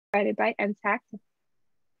provided by NTAC.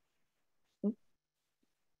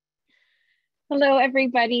 Hello,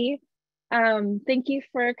 everybody. Thank you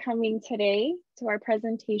for coming today to our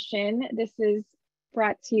presentation. This is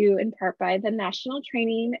brought to you in part by the National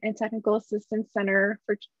Training and Technical Assistance Center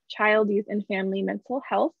for Child, Youth, and Family Mental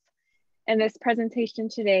Health. And this presentation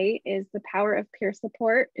today is the power of peer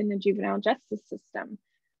support in the juvenile justice system,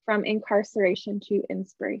 from incarceration to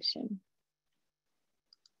inspiration.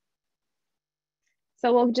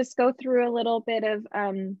 So we'll just go through a little bit of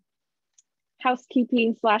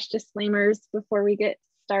housekeeping / disclaimers before we get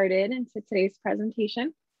started into today's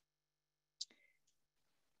presentation.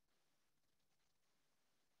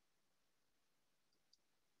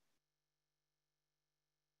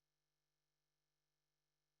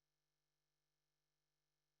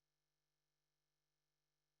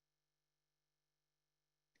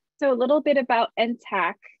 So a little bit about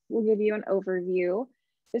NTAC, we'll give you an overview.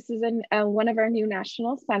 This is one of our new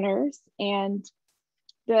national centers, and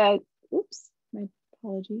my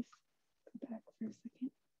apologies, go back for a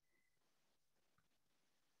second.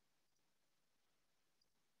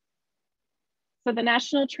 So the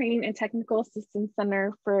National Training and Technical Assistance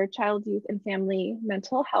Center for Child, Youth, and Family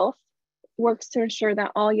Mental Health works to ensure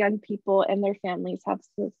that all young people and their families have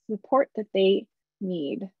the support that they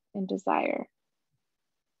need and desire.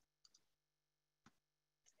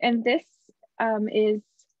 And this is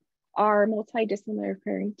our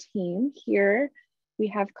multidisciplinary team. Here we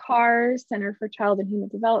have CARS, Center for Child and Human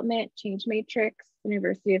Development, Change Matrix,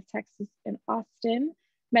 University of Texas in Austin,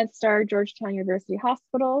 MedStar, Georgetown University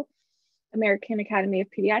Hospital, American Academy of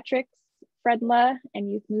Pediatrics, FREDLA, and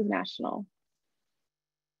Youth Move National.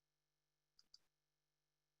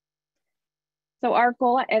 So our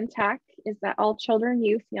goal at NTAC is that all children,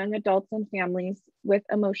 youth, young adults, and families with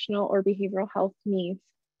emotional or behavioral health needs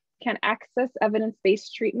can access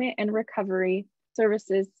evidence-based treatment and recovery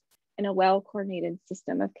services in a well-coordinated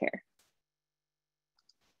system of care.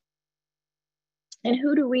 And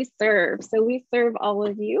who do we serve? So we serve all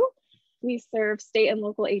of you. We serve state and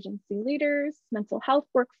local agency leaders, mental health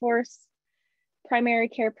workforce, primary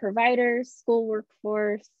care providers, school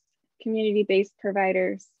workforce, community-based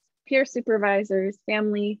providers, peer supervisors,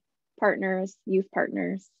 family partners, youth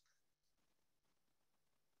partners.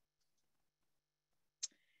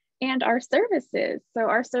 And our services. So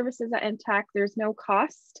our services at NTAC, there's no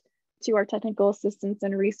cost to our technical assistance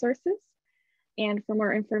and resources. And for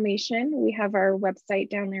more information, we have our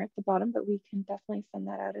website down there at the bottom, but we can definitely send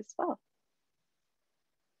that out as well.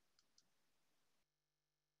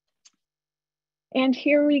 And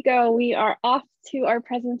here we go. We are off to our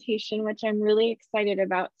presentation, which I'm really excited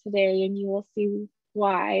about today, and you will see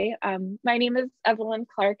why. My name is Evelyn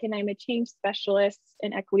Clark, and I'm a change specialist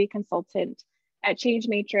and equity consultant at Change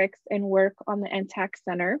Matrix and work on the NTAC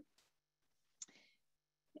Center.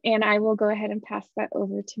 And I will go ahead and pass that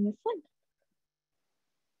over to Ms. Lynn.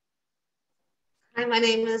 Hi, my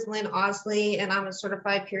name is Lynn Osley, and I'm a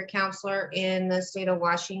certified peer counselor in the state of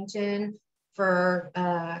Washington for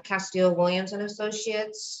Castillo Williams and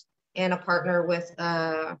Associates, and a partner with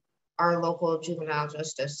our local juvenile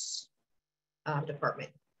justice department.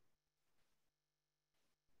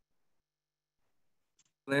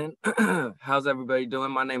 Lynn, how's everybody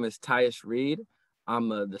doing? My name is Tyish Reed. I'm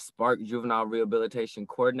the Spark Juvenile Rehabilitation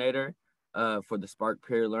Coordinator for the Spark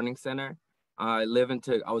Peer Learning Center. I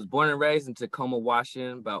was born and raised in Tacoma,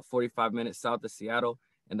 Washington, about 45 minutes south of Seattle,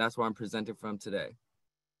 and that's where I'm presenting from today.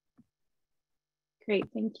 Great,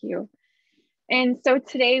 thank you. And so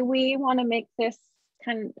today we want to make this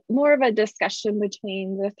kind of more of a discussion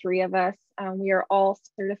between the three of us. We are all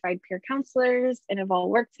certified peer counselors and have all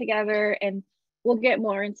worked together, and we'll get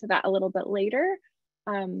more into that a little bit later.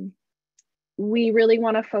 We really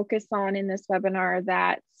want to focus on in this webinar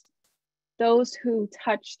that those who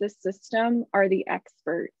touch the system are the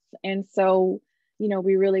experts. And so,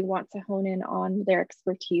 we really want to hone in on their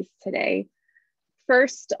expertise today.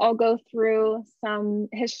 First, I'll go through some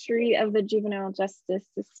history of the juvenile justice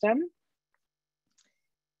system.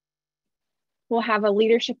 We'll have a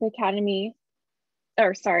leadership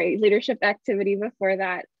activity before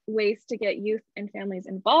that, ways to get youth and families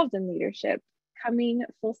involved in leadership, coming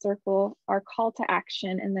full circle, our call to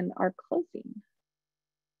action, and then our closing.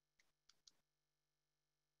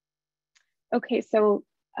 Okay, so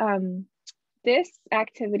this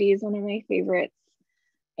activity is one of my favorites,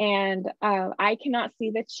 and I cannot see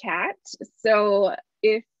the chat. So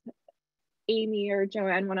if Amy or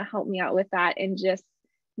Joanne want to help me out with that and just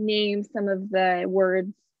name some of the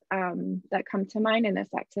words that come to mind in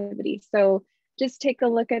this activity. So just take a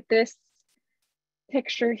look at this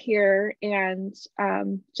picture here and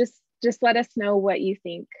just let us know what you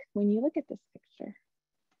think when you look at this picture.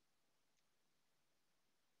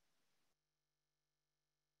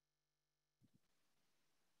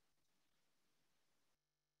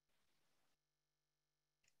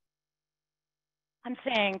 I'm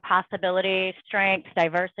seeing possibility, strength,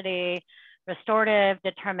 diversity, restorative,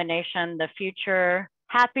 determination, the future,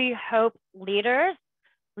 happy, hope, leaders,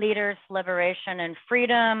 liberation and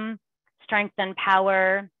freedom, strength and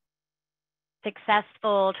power,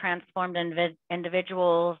 successful, transformed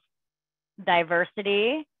individuals,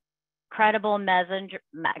 diversity, credible messengers,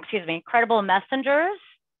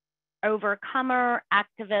 overcomer,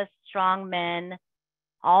 activists, strong men,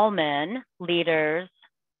 all men, leaders,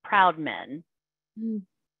 proud men.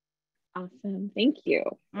 Awesome. Thank you.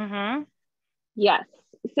 Mm-hmm. Yes.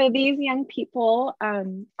 So these young people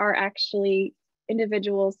are actually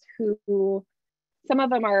individuals who, some of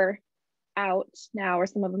them are out now, or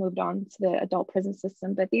some of them moved on to the adult prison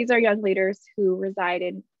system, but these are young leaders who reside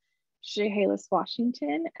in Chehalis,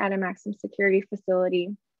 Washington at a maximum security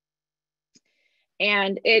facility.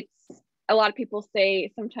 And it's, a lot of people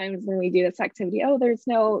say sometimes when we do this activity, oh, there's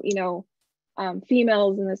no,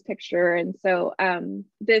 females in this picture. And so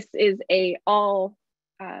this is a all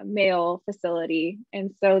male facility.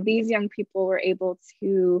 And so these young people were able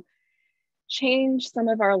to change some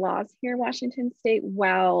of our laws here in Washington State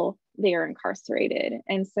while they are incarcerated.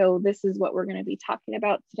 And so this is what we're going to be talking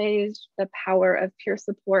about today, is the power of peer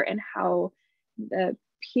support and how the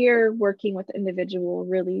peer working with the individual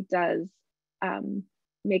really does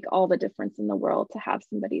make all the difference in the world to have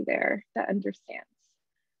somebody there that understands.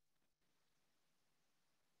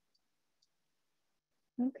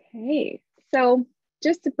 Okay, so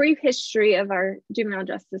just a brief history of our juvenile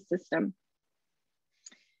justice system.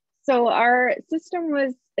 So our system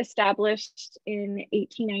was established in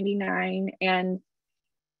 1899, and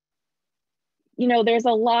there's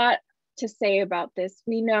a lot to say about this.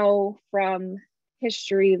 We know from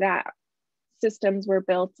history that systems were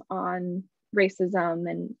built on racism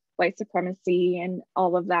and white supremacy and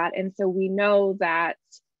all of that. And so we know that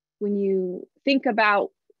when you think about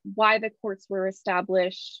why the courts were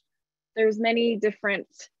established, there's many different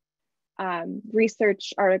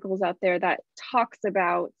research articles out there that talks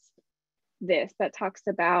about this, that talks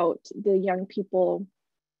about the young people,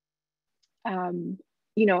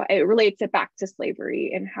 it relates it back to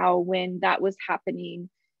slavery and how when that was happening,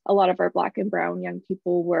 a lot of our Black and brown young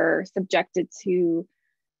people were subjected to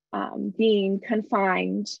being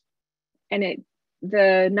confined, and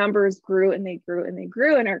the numbers grew and they grew and they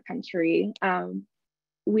grew in our country.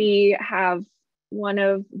 We have one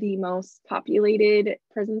of the most populated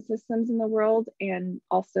prison systems in the world, and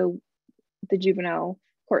also the juvenile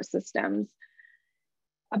court systems.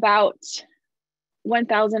 About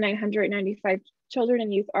 1,995 children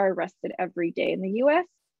and youth are arrested every day in the US.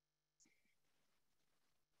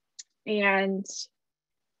 And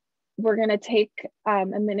we're going to take a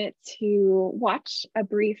minute to watch a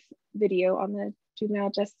brief video on the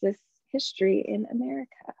juvenile justice history in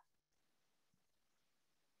America.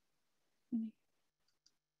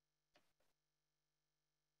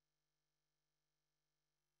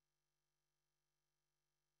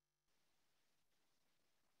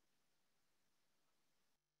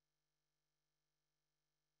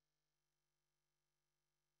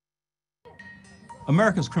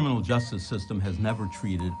 America's criminal justice system has never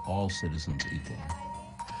treated all citizens equally.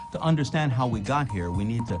 To understand how we got here, we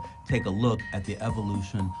need to take a look at the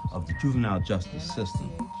evolution of the juvenile justice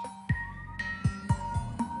system.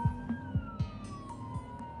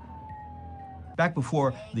 Back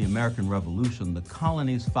before the American Revolution, the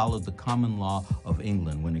colonies followed the common law of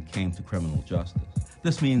England when it came to criminal justice.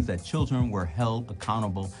 This means that children were held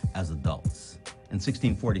accountable as adults. In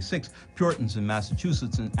 1646, Puritans in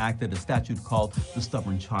Massachusetts enacted a statute called the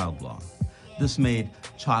Stubborn Child Law. This made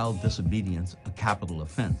child disobedience a capital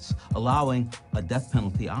offense, allowing a death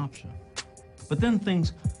penalty option. But then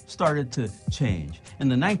things started to change. In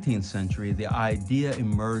the 19th century, the idea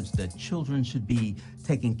emerged that children should be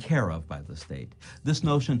taken care of by the state. This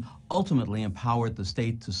notion ultimately empowered the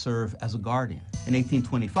state to serve as a guardian. In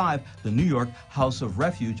 1825, the New York House of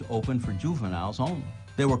Refuge opened for juveniles only.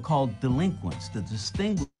 They were called delinquents to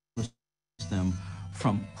distinguish them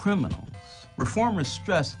from criminals. Reformers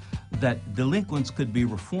stressed that delinquents could be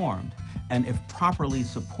reformed, and if properly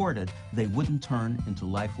supported, they wouldn't turn into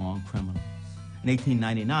lifelong criminals. In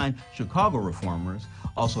 1899, Chicago reformers,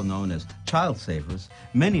 also known as child savers,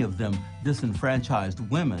 many of them disenfranchised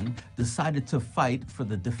women, decided to fight for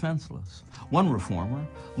the defenseless. One reformer,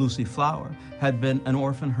 Lucy Flower, had been an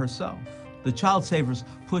orphan herself. The child savers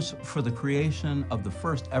pushed for the creation of the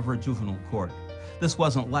first ever juvenile court. This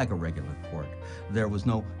wasn't like a regular court. There was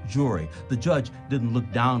no jury. The judge didn't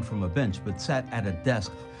look down from a bench, but sat at a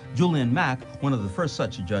desk. Julian Mack, one of the first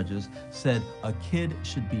such judges, said a kid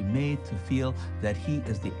should be made to feel that he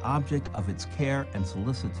is the object of its care and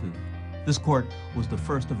solicitude. This court was the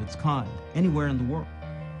first of its kind anywhere in the world.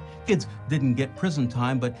 Kids didn't get prison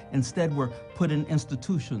time, but instead were put in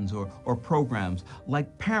institutions or programs.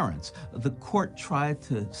 Like parents, the court tried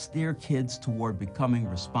to steer kids toward becoming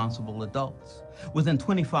responsible adults. Within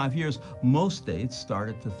 25 years, most states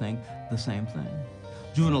started to think the same thing.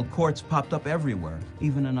 Juvenile courts popped up everywhere,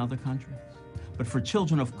 even in other countries. But for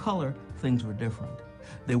children of color, things were different.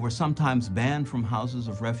 They were sometimes banned from houses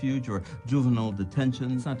of refuge or juvenile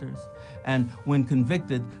detention centers, and when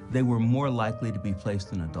convicted, they were more likely to be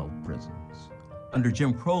placed in adult prisons. Under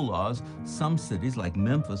Jim Crow laws, some cities like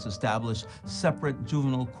Memphis established separate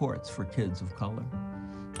juvenile courts for kids of color.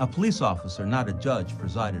 A police officer, not a judge,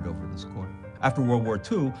 presided over this court. After World War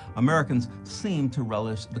II, Americans seemed to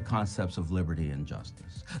relish the concepts of liberty and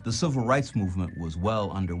justice. The civil rights movement was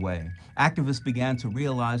well underway. Activists began to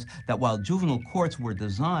realize that while juvenile courts were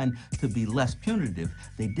designed to be less punitive,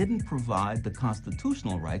 they didn't provide the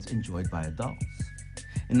constitutional rights enjoyed by adults.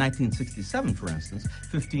 In 1967, for instance,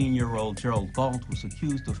 15-year-old Gerald Galt was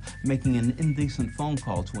accused of making an indecent phone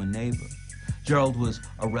call to a neighbor. Gerald was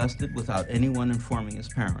arrested without anyone informing his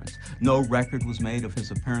parents. No record was made of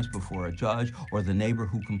his appearance before a judge or the neighbor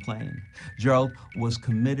who complained. Gerald was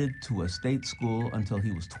committed to a state school until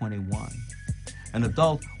he was 21. An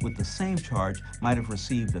adult with the same charge might have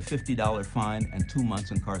received a $50 fine and 2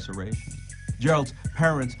 months incarceration. Gerald's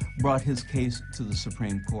parents brought his case to the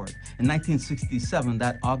Supreme Court. In 1967,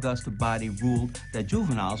 that august body ruled that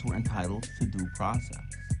juveniles were entitled to due process.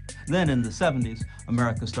 Then in the 70s,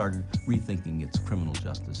 America started rethinking its criminal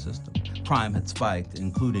justice system. Crime had spiked,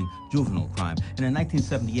 including juvenile crime. And in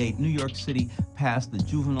 1978, New York City passed the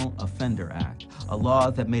Juvenile Offender Act, a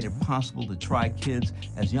law that made it possible to try kids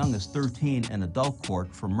as young as 13 in adult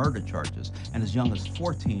court for murder charges and as young as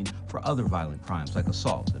 14 for other violent crimes like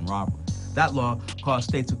assault and robbery. That law caused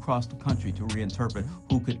states across the country to reinterpret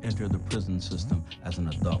who could enter the prison system as an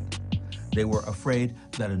adult. They were afraid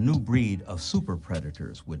that a new breed of super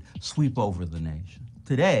predators would sweep over the nation.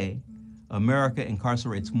 Today, America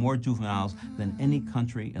incarcerates more juveniles than any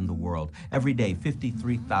country in the world. Every day,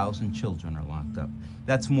 53,000 children are locked up.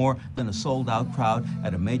 That's more than a sold-out crowd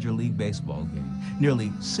at a Major League Baseball game. Nearly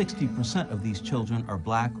 60% of these children are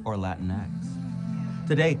Black or Latinx.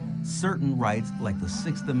 Today, certain rights like the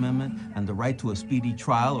Sixth Amendment and the right to a speedy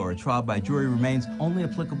trial or a trial by jury remains only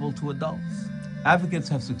applicable to adults. Advocates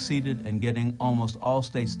have succeeded in getting almost all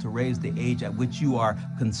states to raise the age at which you are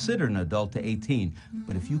considered an adult to 18.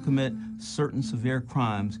 But if you commit certain severe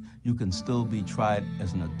crimes, you can still be tried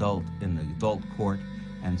as an adult in the adult court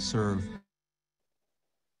and serve.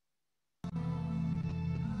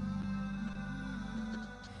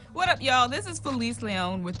 What up, y'all? This is Felice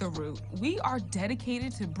Leon with The Root. We are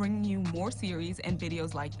dedicated to bringing you more series and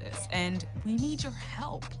videos like this, and we need your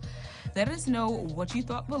help. Let us know what you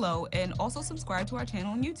thought below, and also subscribe to our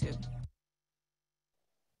channel on YouTube.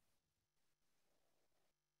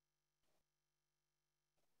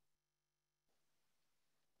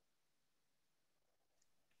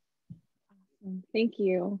 Thank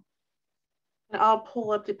you. And I'll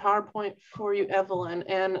pull up the PowerPoint for you, Evelyn.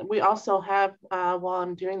 And we also have, while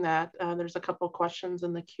I'm doing that, there's a couple of questions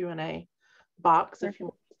in the Q&A box. Perfect. If you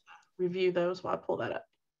want to review those while I pull that up.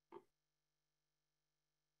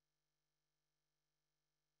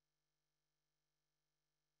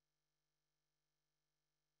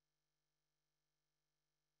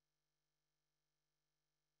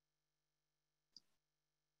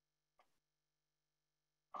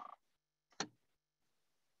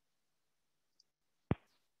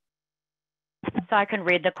 So I can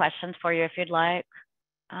read the questions for you if you'd like.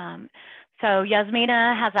 So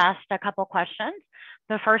Yasmina has asked a couple questions.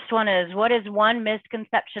 The first one is, what is one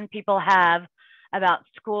misconception people have about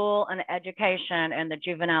school and education and the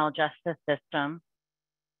juvenile justice system?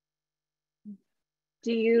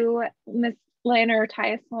 Do you, Ms. Lynn or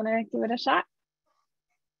Tyus, want to give it a shot?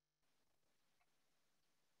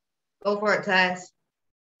 Go for it, Tyus.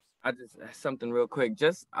 I just, something real quick.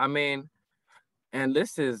 Just, I mean, and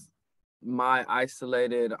this is my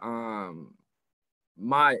isolated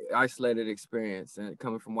experience, and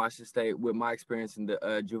coming from Washington State with my experience in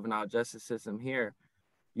the juvenile justice system here.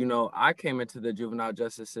 You know, I came into the juvenile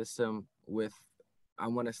justice system with, I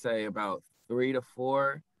want to say, about 3 to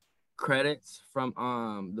 4 credits from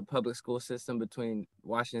the public school system between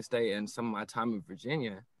Washington State and some of my time in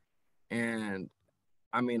Virginia. And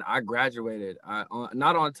I mean, I graduated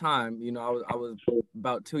not on time. You know, I was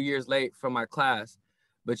about 2 years late from my class.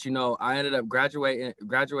 But, you know, I ended up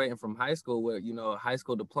graduating from high school with, you know, a high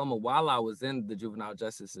school diploma while I was in the juvenile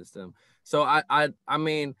justice system. So, I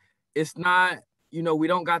mean, it's not you know, we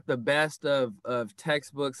don't got the best of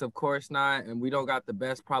textbooks, of course not, and we don't got the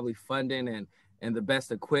best probably funding and the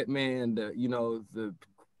best equipment and the, you know, the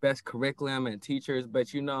best curriculum and teachers.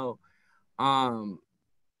 But you know,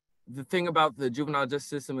 the thing about the juvenile justice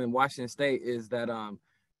system in Washington State is that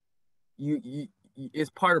you it's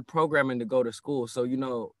part of programming to go to school. So you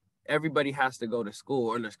know, everybody has to go to school,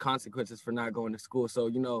 or there's consequences for not going to school. So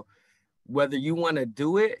you know, whether you want to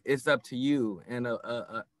do it, it's up to you. And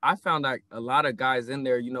I found like a lot of guys in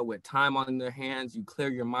there, you know, with time on their hands, you clear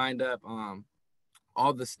your mind up.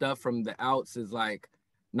 All the stuff from the outs is like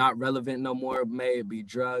not relevant no more. May it be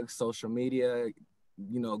drugs, social media,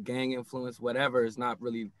 you know, gang influence, whatever is not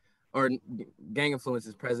really, or gang influence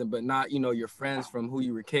is present, but not, you know, your friends from who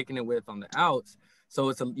you were kicking it with on the outs.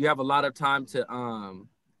 So you have a lot of time to,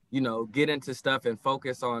 you know, get into stuff and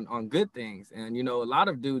focus on good things. And, you know, a lot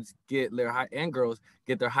of dudes get their and girls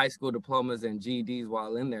get their high school diplomas and GEDs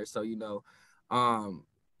while in there. So, you know,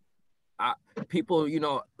 people, you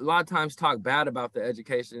know, a lot of times talk bad about the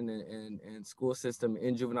education and school system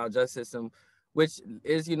in juvenile justice system, which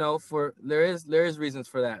is, you know, there is reasons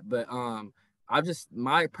for that. But I've just,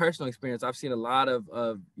 my personal experience, I've seen a lot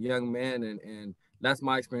of young men, and that's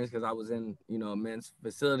my experience because I was in, you know, a men's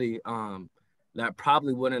facility that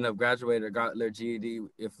probably wouldn't have graduated or got their GED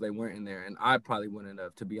if they weren't in there. And I probably wouldn't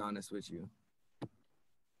have, to be honest with you.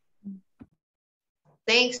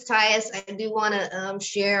 Thanks, Tyus. I do want to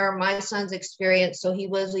share my son's experience. So he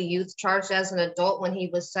was a youth charged as an adult when he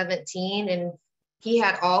was 17, and he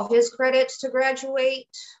had all his credits to graduate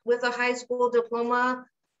with a high school diploma.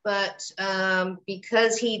 But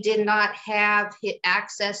because he did not have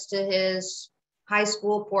access to his high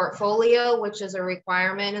school portfolio, which is a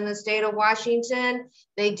requirement in the state of Washington,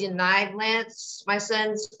 they denied Lance, my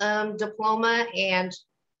son's diploma. And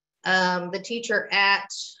the teacher at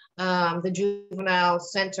the juvenile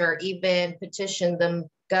center even petitioned the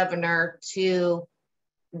governor to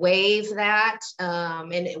waive that,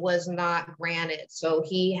 and it was not granted. So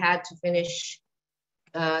he had to finish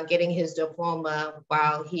getting his diploma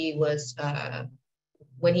while he was,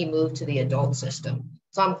 when he moved to the adult system.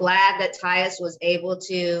 So I'm glad that Tyus was able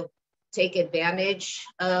to take advantage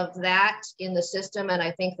of that in the system. And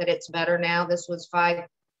I think that it's better now. This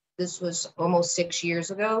was almost 6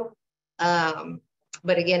 years ago.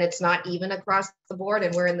 But again, it's not even across the board,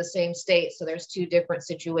 and we're in the same state. So there's two different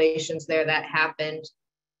situations there that happened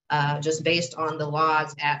just based on the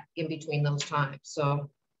laws in between those times. So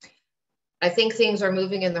I think things are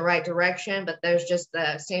moving in the right direction, but there's just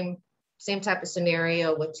the same type of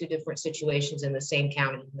scenario with two different situations in the same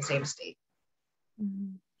county, in the same state.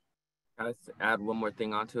 Can I add one more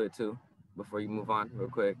thing onto it too, before you move on real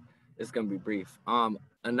quick? It's gonna be brief.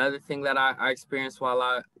 Another thing that I experienced while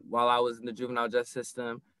I was in the juvenile justice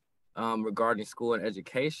system regarding school and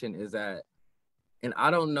education is that, and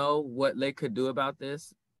I don't know what they could do about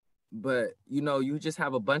this, but you know, you just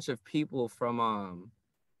have a bunch of people from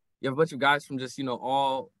you have a bunch of guys from just, you know,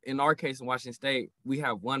 all, in our case in Washington State, we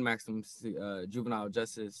have one maximum juvenile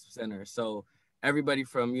justice center. So everybody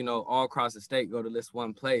from, you know, all across the state go to this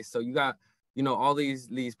one place. So you got, you know, all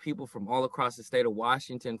these people from all across the state of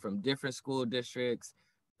Washington, from different school districts,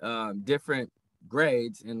 different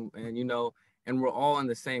grades, and you know, and we're all in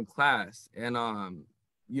the same class. And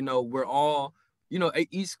you know, we're all, you know,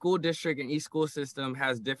 each school district and each school system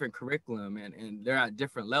has different curriculum, and they're at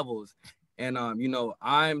different levels. And you know,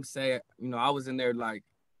 you know, I was in there like,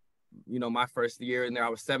 you know, my first year in there, I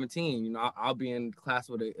was 17. You know, I'll be in class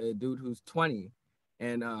with a dude who's 20.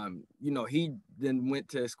 And, you know, he then went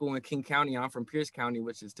to school in King County. I'm from Pierce County,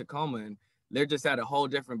 which is Tacoma. And they're just at a whole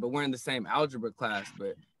different, but we're in the same algebra class.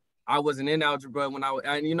 But I wasn't in algebra when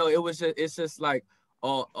and, you know, it's just like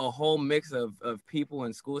a whole mix of people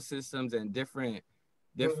and school systems and different,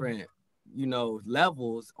 you know,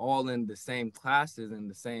 levels, all in the same classes and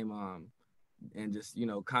the same, and just, you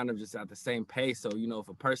know, kind of just at the same pace. So, you know, if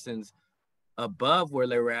a person's above where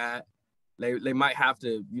they were at, they might have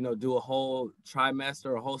to, you know, do a whole trimester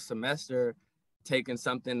or a whole semester taking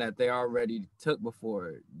something that they already took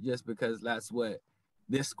before, just because that's what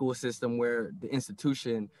this school system, where the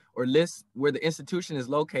institution where the institution is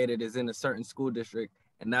located is in a certain school district,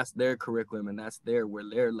 and that's their curriculum, and that's where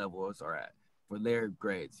their levels are at for their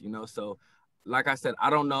grades, you know. So like I said, I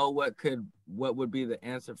don't know what would be the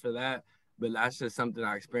answer for that, but that's just something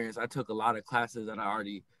I experienced. I took a lot of classes that I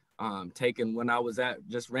already taken when I was at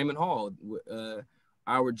just Raymond Hall,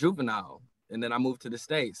 our juvenile, and then I moved to the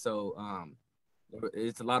state. So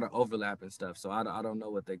it's a lot of overlap and stuff. So I don't know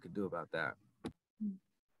what they could do about that.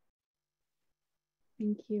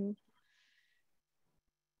 Thank you.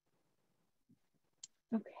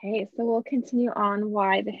 Okay, so we'll continue on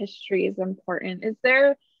why the history is important. Is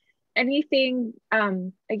there anything,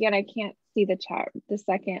 again, I can't see the chat the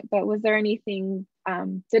second, but was there anything,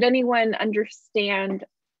 did anyone understand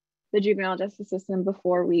the juvenile justice system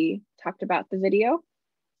before we talked about the video?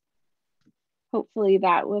 Hopefully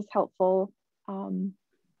that was helpful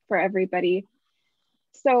for everybody.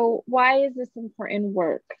 So why is this important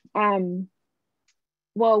work?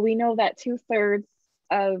 Well, we know that 2/3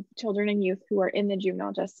 of children and youth who are in the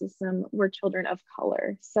juvenile justice system were children of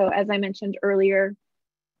color. So as I mentioned earlier,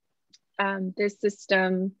 this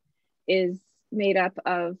system is made up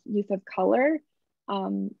of youth of color.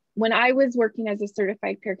 When I was working as a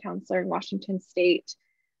certified peer counselor in Washington State,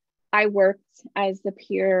 I worked as the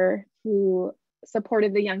peer who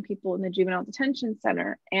supported the young people in the juvenile detention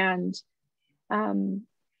center. And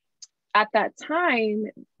at that time,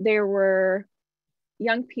 there were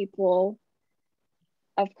young people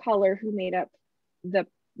of color who made up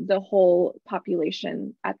the whole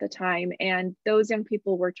population at the time. And those young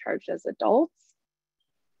people were charged as adults.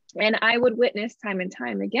 And I would witness time and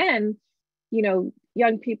time again, you know,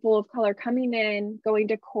 young people of color coming in, going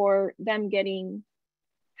to court, them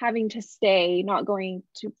having to stay, not going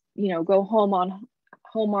to, you know, go home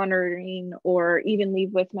monitoring or even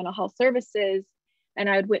leave with mental health services. And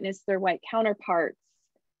I would witness their white counterparts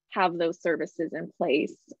have those services in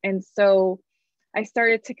place. And so I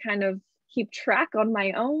started to kind of keep track on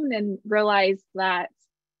my own and realized that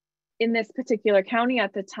in this particular county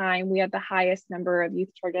at the time, we had the highest number of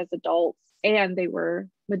youth charged as adults, and they were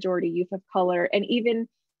majority youth of color. And even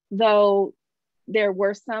though there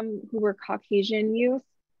were some who were Caucasian youth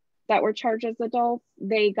that were charged as adults,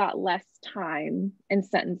 they got less time in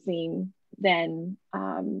sentencing than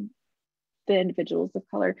the individuals of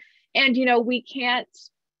color. And, you know, we can't,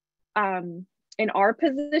 in our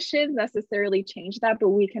position, necessarily change that, but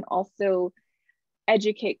we can also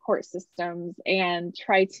educate court systems and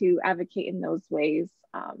try to advocate in those ways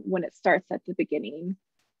when it starts at the beginning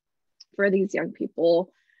for these young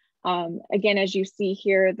people. Again, as you see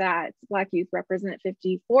here, that Black youth represent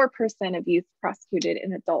 54% of youth prosecuted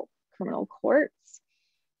in adult criminal courts.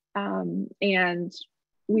 And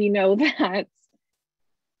we know that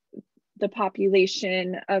the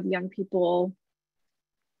population of young people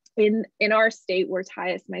in our state, where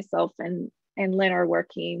Tyus, myself, and Lynn are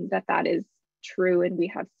working, that is true, and we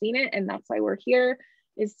have seen it, and that's why we're here,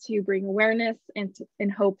 is to bring awareness and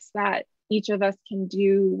in hopes that each of us can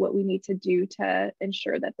do what we need to do to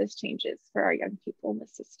ensure that this changes for our young people in the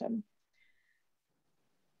system.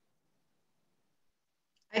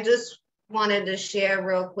 I just wanted to share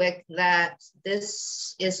real quick that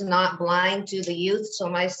this is not blind to the youth. So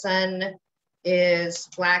my son is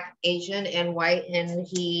Black, Asian, and white, and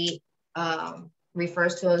he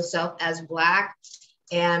refers to himself as Black.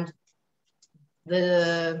 And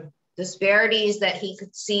the disparities that he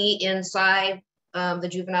could see inside the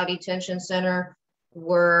juvenile detention center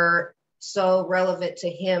were so relevant to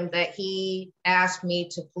him that he asked me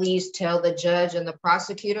to please tell the judge and the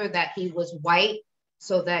prosecutor that he was white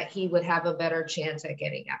so that he would have a better chance at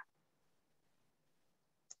getting out.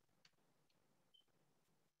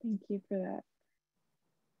 Thank you for that.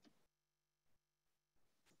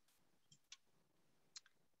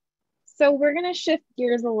 So we're going to shift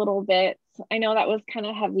gears a little bit. I know that was kind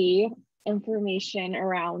of heavy information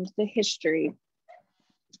around the history.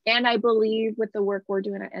 And I believe with the work we're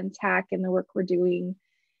doing at NTAC and the work we're doing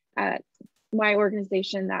at my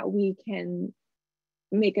organization, that we can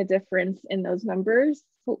make a difference in those numbers,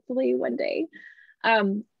 hopefully one day.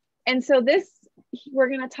 And so we're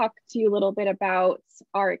going to talk to you a little bit about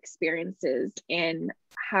our experiences and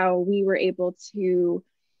how we were able to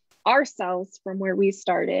ourselves from where we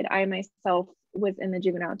started. I myself was in the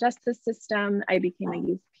juvenile justice system. I became a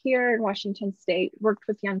youth peer in Washington State, worked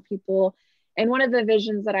with young people. And one of the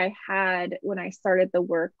visions that I had when I started the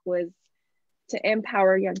work was to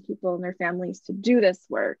empower young people and their families to do this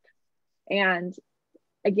work. And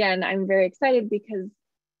again, I'm very excited because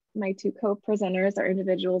my two co-presenters are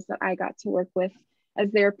individuals that I got to work with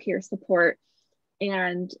as their peer support.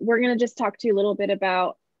 And we're going to just talk to you a little bit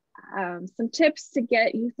about some tips to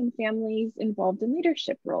get youth and families involved in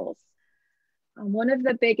leadership roles. One of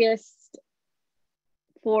the biggest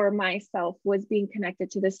for myself was being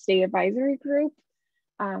connected to the state advisory group.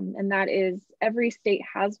 And that is, every state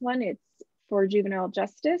has one. It's for juvenile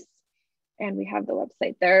justice. And we have the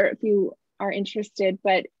website there if you are interested,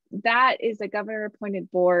 but that is a governor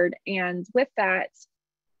appointed board. And with that,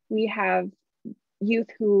 we have youth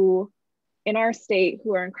who in our state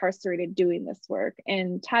who are incarcerated doing this work.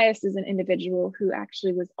 And Tyus is an individual who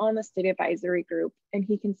actually was on the state advisory group, and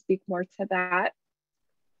he can speak more to that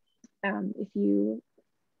if you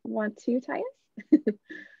want to, Tyus?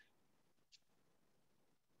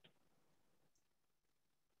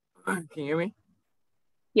 Can you hear me?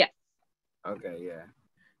 Yes. Okay, yeah.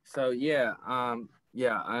 So yeah,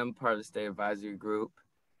 I'm part of the state advisory group,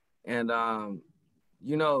 and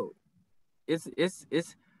you know, it's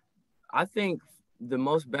I think the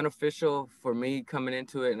most beneficial for me coming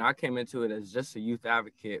into it, and I came into it as just a youth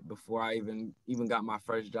advocate before I even got my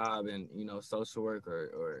first job in, you know, social work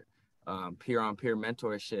or peer on peer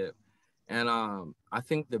mentorship. And I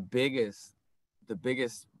think the biggest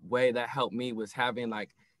way that helped me was having like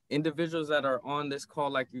individuals that are on this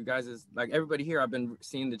call, like you guys, is like everybody here. I've been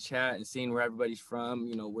seeing the chat and seeing where everybody's from,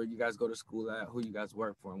 you know, where you guys go to school at, who you guys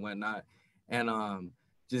work for and whatnot. And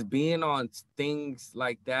just being on things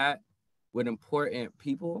like that with important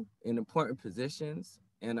people in important positions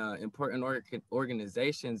and important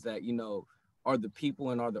organizations that, you know, are the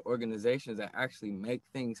people and are the organizations that actually make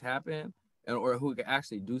things happen, and or who can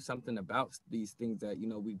actually do something about these things that, you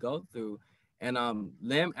know, we go through. And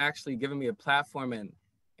Lim actually giving me a platform and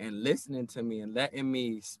listening to me and letting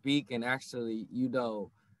me speak and actually, you know,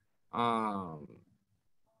 um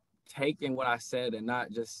taking what I said and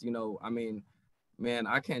not just, you know, I mean, man,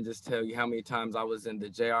 I can't just tell you how many times I was in the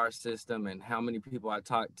JR system and how many people I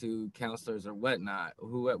talked to, counselors or whatnot,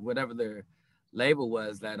 whatever their label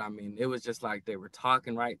was, that I mean, it was just like they were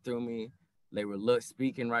talking right through me. They were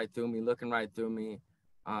speaking right through me, looking right through me.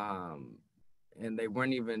 And they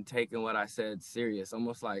weren't even taking what I said serious.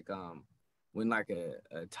 Almost like when like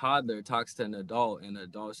a toddler talks to an adult and the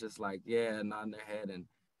adult's just like, yeah, nodding their head and,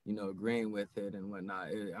 you know, agreeing with it and whatnot.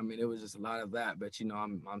 I mean, it was just a lot of that. But, you know,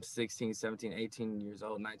 I'm 16, 17, 18 years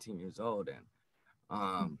old, 19 years old.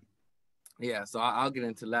 And yeah, so I'll get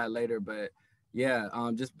into that later. But yeah,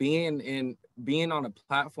 just being on a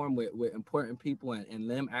platform with important people and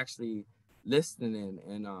them actually listening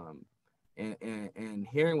and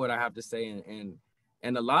hearing what I have to say,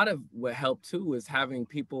 and a lot of what helped too is having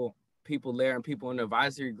people there and people in the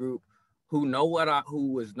advisory group who know what I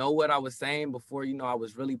was saying before, you know, I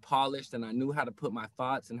was really polished and I knew how to put my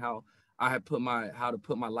thoughts and how to put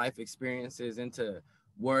my life experiences into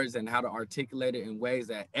words and how to articulate it in ways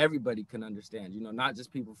that everybody can understand, you know, not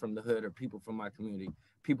just people from the hood or people from my community.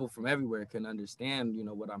 People from everywhere can understand, you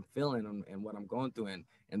know, what I'm feeling and what I'm going through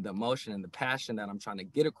and the emotion and the passion that I'm trying to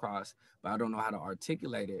get across, but I don't know how to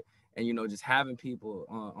articulate it. And, you know, just having people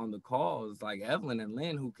on the calls like Evelyn and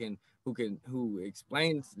Lynn who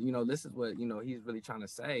explains, you know, this is what, you know, he's really trying to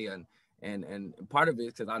say. And part of it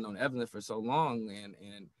is because I've known Evelyn for so long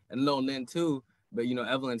and known Lynn too. But, you know,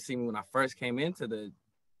 Evelyn seen me when I first came into the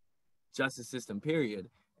justice system, period,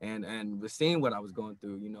 and was seeing what I was going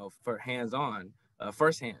through, you know, for hands-on,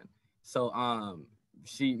 firsthand. So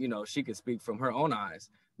she, you know, she could speak from her own eyes.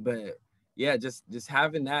 But yeah, just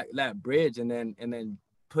having that bridge and then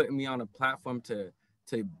putting me on a platform to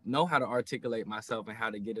know how to articulate myself and how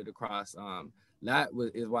to get it across.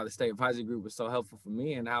 Is why the state advisory group was so helpful for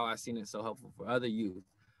me and how I seen it so helpful for other youth.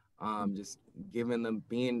 Just giving them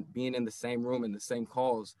being in the same room and the same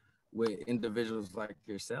calls with individuals like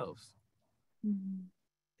yourselves.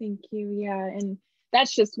 Thank you. Yeah, and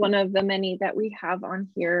that's just one of the many that we have on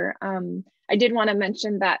here. I did want to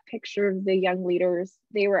mention that picture of the young leaders.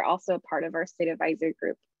 They were also part of our state advisory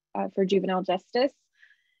group for juvenile justice.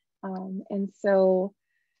 And so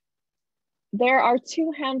there are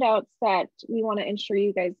two handouts that we want to ensure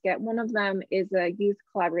you guys get. One of them is a youth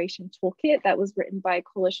collaboration toolkit that was written by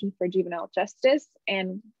Coalition for Juvenile Justice,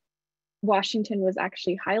 and Washington was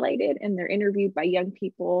actually highlighted, and they're interviewed by young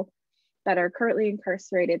people that are currently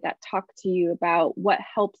incarcerated that talk to you about what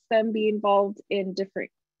helps them be involved in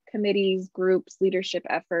different committees, groups, leadership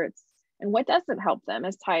efforts, and what doesn't help them,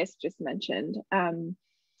 as Tyus just mentioned.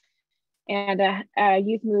 And a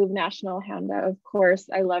Youth Move national handout, of course,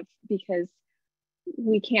 I love because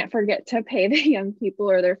we can't forget to pay the young people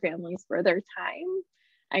or their families for their time.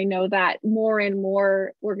 I know that more and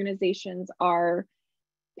more organizations are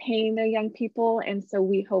paying their young people, and so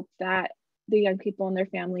we hope that the young people and their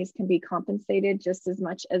families can be compensated just as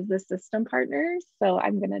much as the system partners. So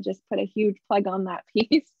I'm going to just put a huge plug on that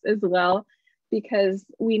piece as well, because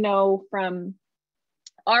we know from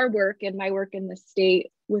our work and my work in the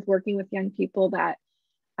state with working with young people that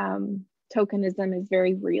tokenism is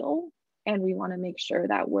very real, and we want to make sure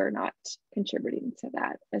that we're not contributing to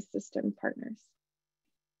that as system partners.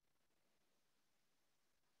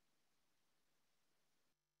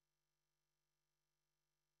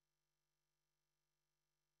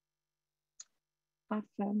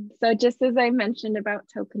 Awesome. So just as I mentioned about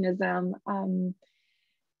tokenism,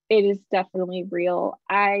 it is definitely real.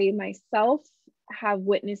 I myself have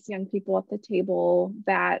witnessed young people at the table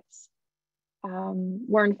that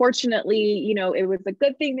where unfortunately, you know, it was a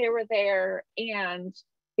good thing they were there, and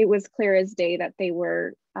it was clear as day that they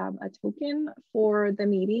were a token for the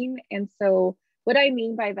meeting. And so what I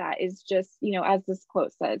mean by that is just, you know, as this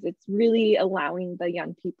quote says, it's really allowing the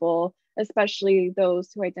young people, especially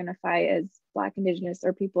those who identify as Black, Indigenous,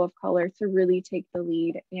 or people of color, to really take the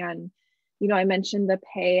lead. And, you know, I mentioned the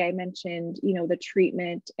pay, I mentioned, you know, the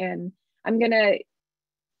treatment, and I'm gonna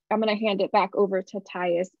hand it back over to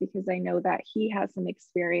Tyus, because I know that he has some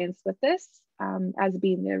experience with this, as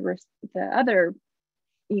being the other,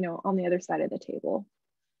 you know, on the other side of the table.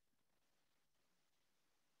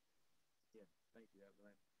 Yeah, thank you,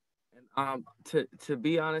 Evelyn. And to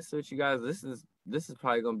be honest with you guys, this is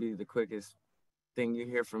probably gonna be the quickest thing you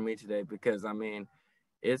hear from me today, because I mean,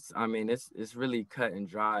 it's really cut and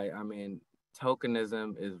dry. I mean,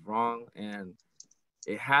 tokenism is wrong, and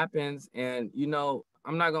it happens. And you know,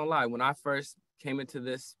 I'm not gonna lie, when I first came into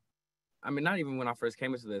this, I mean, not even when I first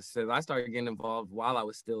came into this, so I started getting involved while I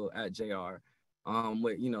was still at JR,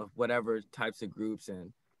 with, you know, whatever types of groups,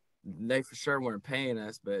 and they for sure weren't paying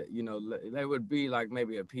us, but you know, they would be like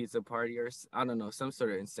maybe a pizza party, or I don't know, some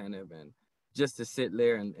sort of incentive, and just to sit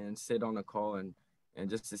there and sit on a call, and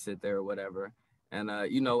just to sit there or whatever. And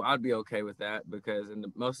you know, I'd be okay with that, because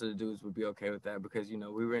most of the dudes would be okay with that, because you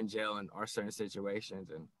know, we were in jail in our certain situations,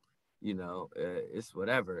 and you know, it's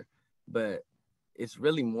whatever. But it's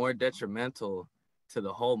really more detrimental to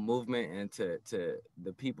the whole movement, and to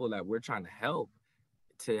the people that we're trying to help,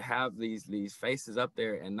 to have these faces up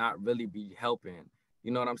there and not really be helping.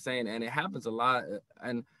 You know what I'm saying? And it happens a lot.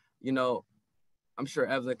 And you know, I'm sure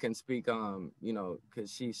Evelyn can speak, you know,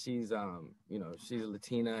 because she's you know, she's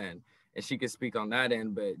Latina, and she can speak on that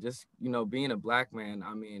end. But just, you know, being a Black man,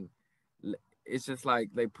 I mean, it's just like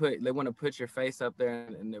they want to put your face up there,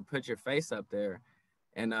 and they put your face up there,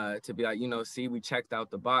 and to be like, you know, see, we checked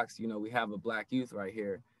out the box, you know, we have a Black youth right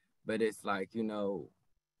here. But it's like, you know,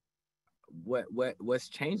 what's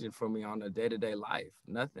changing for me on a day-to-day life?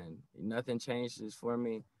 Nothing changes for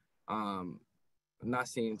me. I'm not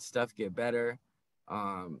seeing stuff get better.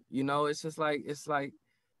 You know, it's just like,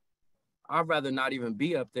 I'd rather not even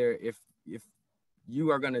be up there if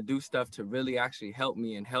you are going to do stuff to really actually help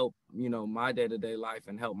me and help, you know, my day-to-day life,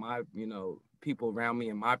 and help my, you know, people around me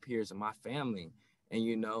and my peers and my family. And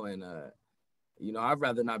you know, and you know, I'd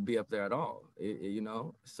rather not be up there at all. You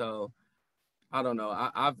know, so I don't know.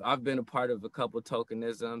 I've been a part of a couple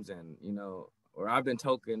tokenisms, and you know, or I've been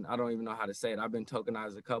token. I don't even know how to say it. I've been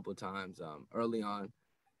tokenized a couple times early on,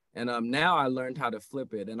 and now I learned how to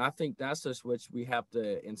flip it. And I think that's just what we have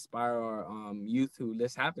to inspire our youth who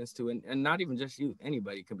this happens to, and not even just youth.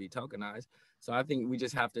 Anybody can be tokenized. So I think we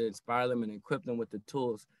just have to inspire them and equip them with the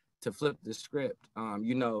tools to flip the script.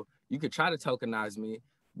 You know, you could try to tokenize me,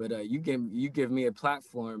 but you give me a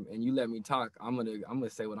platform and you let me talk. I'm gonna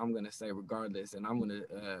say what I'm gonna say regardless, and I'm gonna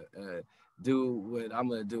do what I'm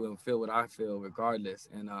gonna do and feel what I feel regardless.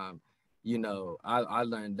 And you know, I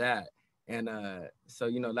learned that, and so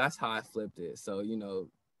you know, that's how I flipped it. So you know,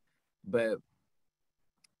 but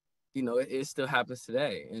you know, it still happens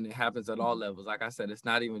today, and it happens at all levels. Like I said, it's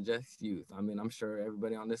not even just youth. I mean, I'm sure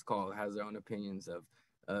everybody on this call has their own opinions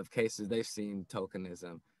of cases they've seen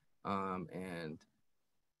tokenism, and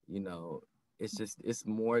you know, it's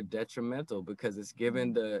more detrimental, because it's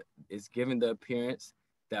given the appearance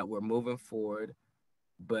that we're moving forward,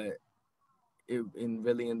 but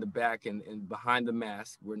really in the back, and behind the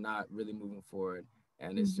mask, we're not really moving forward.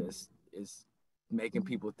 And it's making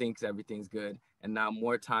people think everything's good, and now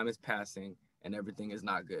more time is passing and everything is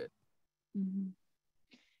not good. Mm-hmm.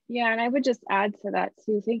 Yeah, and I would just add to that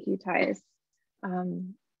too. Thank you, Tyus.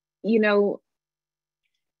 You know,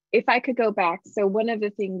 if I could go back, so one of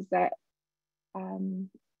the things that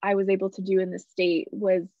I was able to do in the state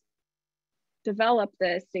was develop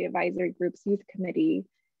the State Advisory Group's Youth Committee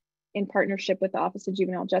in partnership with the Office of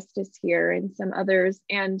Juvenile Justice here and some others.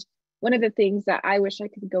 And one of the things that I wish I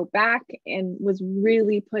could go back and was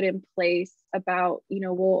really put in place about, you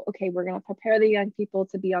know, well, okay, we're going to prepare the young people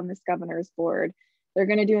to be on this governor's board. They're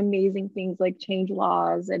going to do amazing things like change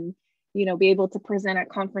laws and, you know, be able to present at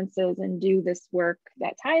conferences and do this work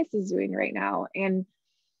that Tyus is doing right now. And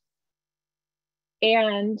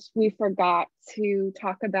we forgot to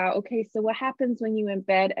talk about, okay, so what happens when you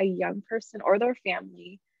embed a young person or their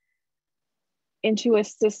family into a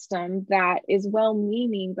system that is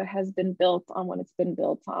well-meaning but has been built on what it's been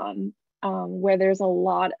built on, where there's a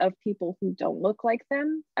lot of people who don't look like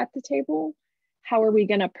them at the table? How are we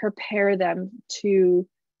going to prepare them to,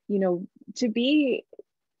 you know, to be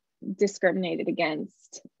discriminated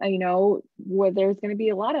against, you know, where there's going to be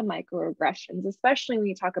a lot of microaggressions, especially when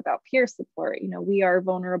you talk about peer support? You know, we are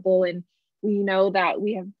vulnerable in we know that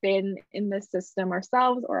we have been in this system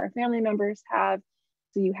ourselves or our family members have.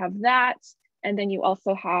 So you have that. And then you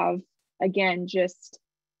also have, again, just,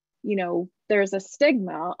 there's a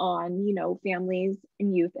stigma on, families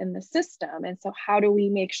and youth in the system. And so how do we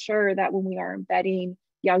make sure that when we are embedding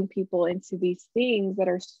young people into these things that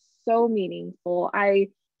are so meaningful, I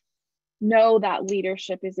know that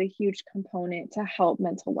leadership is a huge component to help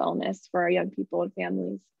mental wellness for our young people and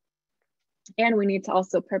families. And we need to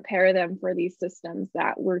also prepare them for these systems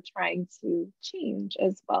that we're trying to change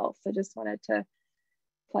as well. So just wanted to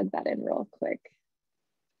plug that in real quick.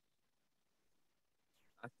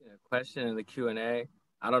 I see a question in the Q&A.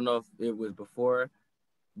 I don't know if it was before,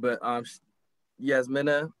 but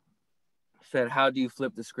Yasmina said, how do you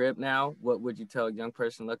flip the script now? What would you tell a young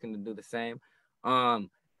person looking to do the same? And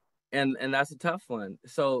that's a tough one.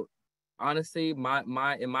 So honestly, in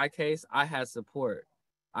my case, I had support.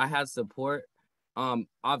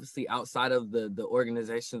 Obviously outside of the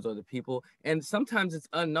organizations or the people, and sometimes it's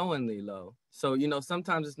unknowingly low. So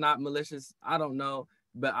sometimes it's not malicious. I don't know,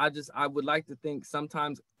 but I would like to think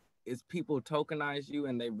sometimes it's people tokenize you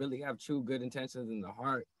and they really have true good intentions in the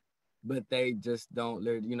heart, but they just don't.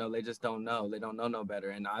 They just don't know. They don't know no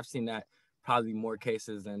better, and I've seen that probably more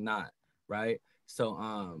cases than not, right?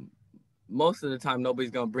 So most of the time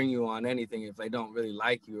nobody's gonna bring you on anything if they don't really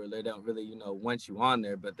like you or they don't really want you on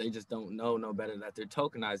there, but they just don't know no better that they're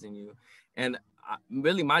tokenizing you. And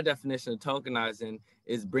really my definition of tokenizing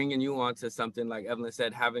is bringing you onto something, like Evelyn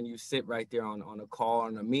said, having you sit right there on a call,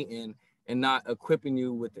 on a meeting, and not equipping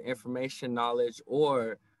you with the information, knowledge,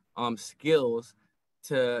 or skills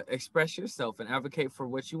to express yourself and advocate for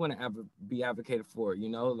what you want to be advocated for. A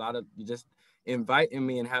lot of you just inviting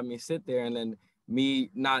me and having me sit there, and then me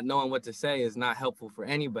not knowing what to say is not helpful for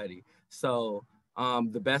anybody. So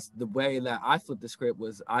the way that I flipped the script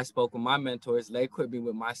was I spoke with my mentors. They equipped me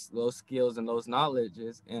with those skills and those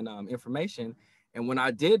knowledges and information. And when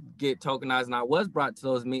I did get tokenized and I was brought to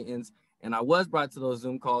those meetings and I was brought to those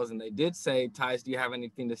Zoom calls and they did say, Tice, do you have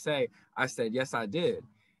anything to say? I said, yes, I did.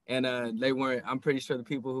 And they weren't, I'm pretty sure the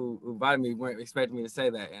people who invited me weren't expecting me to say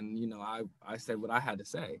that. And, I said what I had to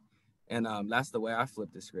say. And that's the way I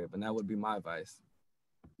flipped the script, and that would be my advice.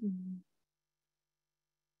 Mm-hmm.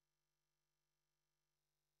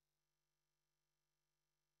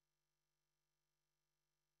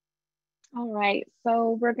 All right,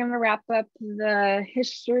 so we're going to wrap up the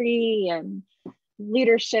history and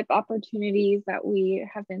leadership opportunities that we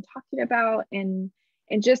have been talking about, and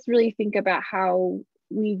just really think about how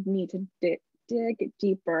we need to dig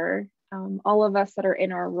deeper. All of us that are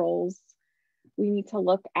in our roles, we need to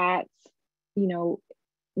look at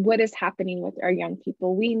what is happening with our young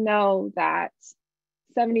people. We know that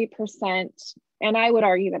 70%, and I would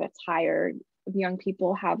argue that it's higher, of young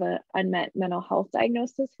people have an unmet mental health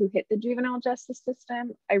diagnosis who hit the juvenile justice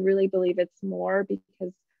system. I really believe it's more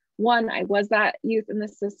because, one, I was that youth in the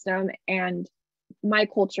system, and my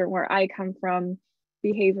culture where I come from,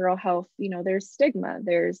 behavioral health, there's stigma,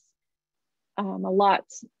 there's a lot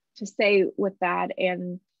to say with that.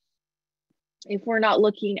 And if we're not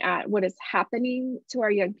looking at what is happening to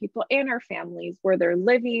our young people and our families, where they're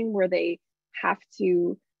living, where they have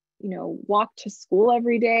to, walk to school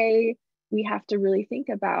every day, we have to really think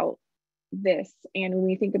about this. And when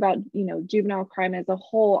we think about, juvenile crime as a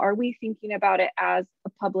whole, are we thinking about it as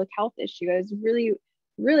a public health issue? I was really,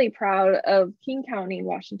 really proud of King County,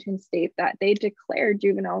 Washington State, that they declared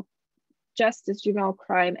juvenile justice, juvenile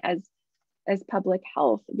crime as public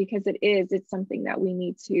health, because it's something that we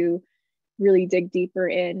need to really dig deeper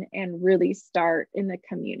in and really start in the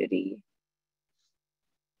community.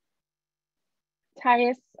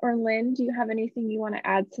 Tice or Lynn, do you have anything you want to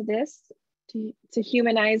add to this, to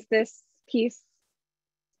humanize this piece?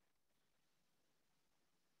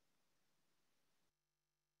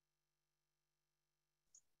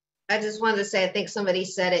 I just wanted to say, I think somebody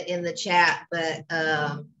said it in the chat, but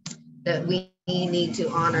that we need to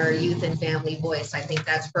honor youth and family voice. I think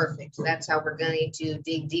that's perfect. That's how we're going to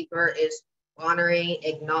dig deeper, is honoring,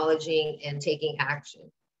 acknowledging, and taking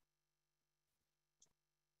action.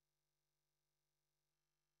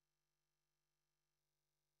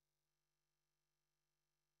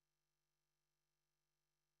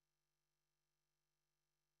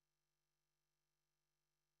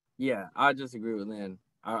 Yeah, I just agree with Lynn.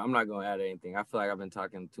 I'm not going to add anything. I feel like I've been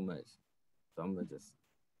talking too much. So I'm going to just,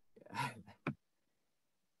 yeah.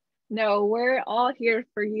 No, we're all here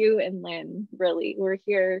for you and Lynn, really. We're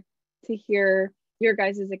here to hear your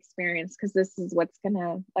guys' experience, because this is what's going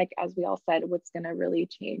to, like, as we all said, what's going to really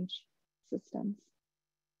change systems.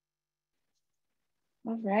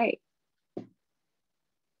 All right.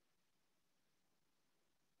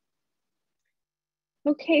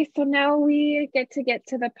 Okay, so now we get to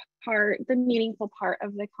the meaningful part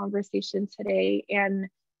of the conversation today. And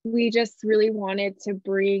we just really wanted to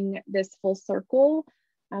bring this full circle.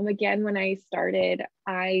 Again, when I started,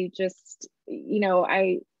 I just,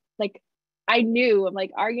 I knew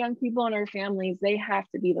like our young people and our families, they have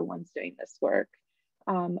to be the ones doing this work.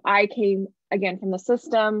 I came again from the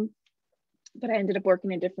system, but I ended up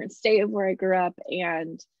working in a different state of where I grew up,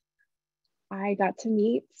 and I got to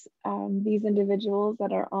meet these individuals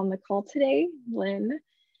that are on the call today, Lynn,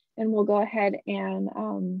 and we'll go ahead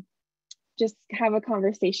and just have a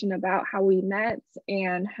conversation about how we met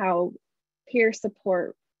and how peer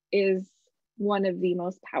support is one of the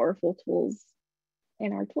most powerful tools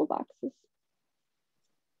in our toolboxes.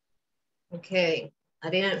 Okay, I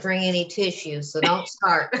didn't bring any tissue, so don't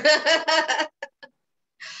start.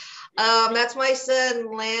 That's my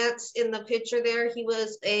son, Lance, in the picture there. He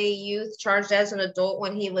was a youth charged as an adult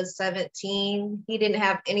when he was 17. He didn't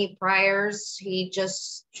have any priors. He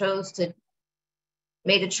just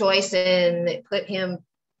made a choice and put him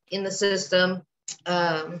in the system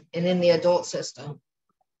and in the adult system.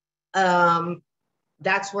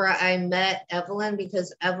 That's where I met Evelyn,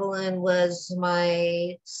 because Evelyn was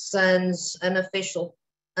my son's unofficial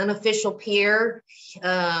peer.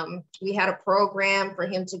 We had a program for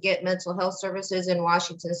him to get mental health services in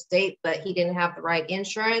Washington State, but he didn't have the right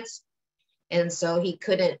insurance. And so he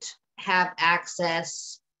couldn't have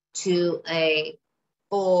access to a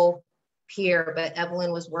full peer, but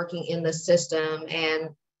Evelyn was working in the system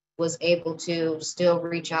and was able to still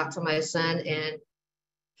reach out to my son. And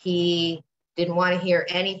he didn't want to hear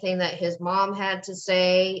anything that his mom had to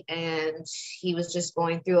say. And he was just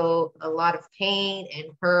going through a lot of pain and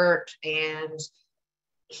hurt. And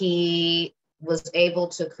he was able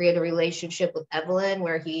to create a relationship with Evelyn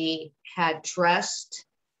where he had trust.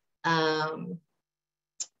 And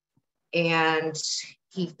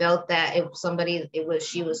he felt that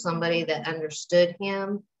she was somebody that understood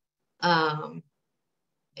him and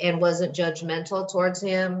wasn't judgmental towards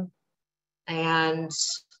him. And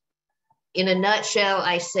in a nutshell,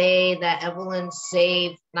 I say that Evelyn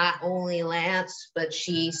saved not only Lance, but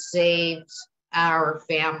she saved our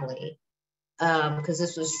family, because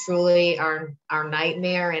this was truly our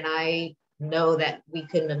nightmare. And I know that we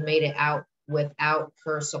couldn't have made it out without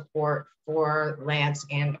her support for Lance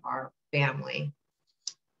and our family.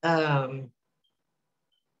 And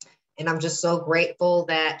I'm just so grateful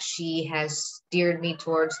that she has steered me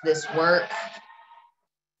towards this work.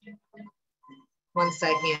 One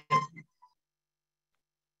second.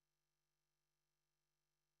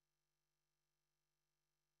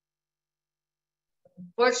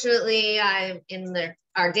 Fortunately, I'm in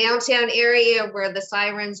our downtown area where the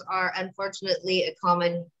sirens are unfortunately a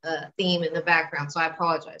common theme in the background, so I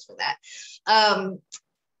apologize for that.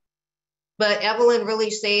 But Evelyn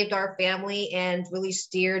really saved our family and really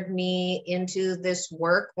steered me into this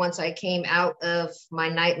work once I came out of my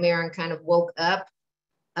nightmare and kind of woke up.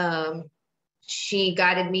 She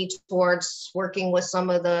guided me towards working with some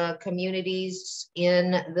of the communities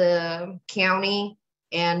in the county,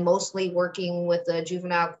 and mostly working with the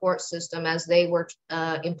juvenile court system as they were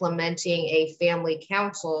implementing a family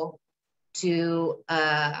council to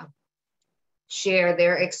share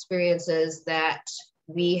their experiences that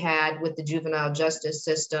we had with the juvenile justice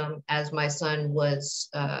system as my son was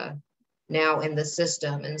now in the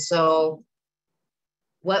system. And so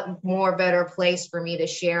what more better place for me to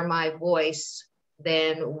share my voice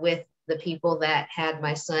than with the people that had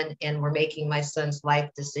my son and were making my son's life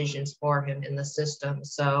decisions for him in the system.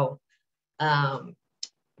 So I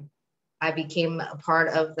became a part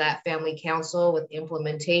of that family council with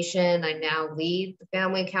implementation. I now lead the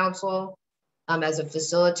family council as a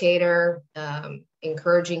facilitator,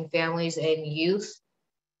 encouraging families and youth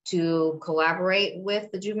to collaborate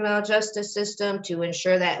with the juvenile justice system to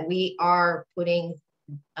ensure that we are putting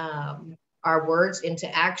our words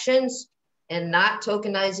into actions and not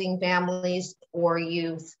tokenizing families or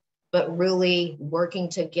youth, but really working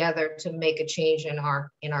together to make a change in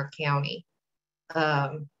our county.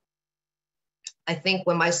 I think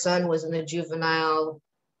when my son was in the juvenile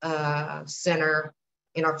center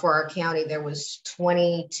for our county, there was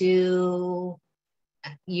 22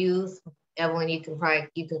 youth. Evelyn, you can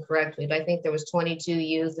correct me, but I think there was 22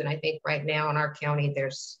 youth, and I think right now in our county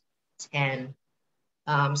there's 10.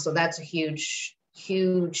 So that's a huge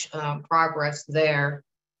progress there.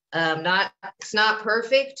 It's not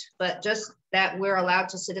perfect, but just that we're allowed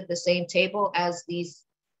to sit at the same table as these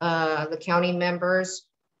the county members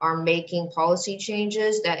are making policy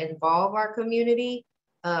changes that involve our community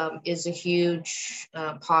is a huge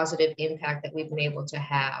positive impact that we've been able to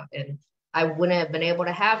have. And I wouldn't have been able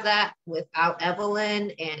to have that without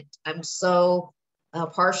Evelyn. And I'm so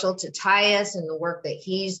partial to Tyus and the work that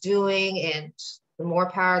he's doing, and the more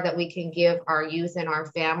power that we can give our youth and our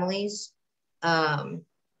families to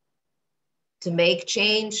make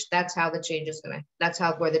change. That's how the change is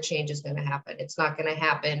where the change is gonna happen. It's not gonna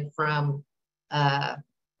happen from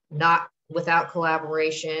not without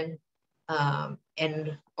collaboration,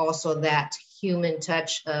 and also that human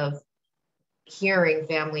touch of hearing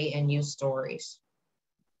family and youth stories.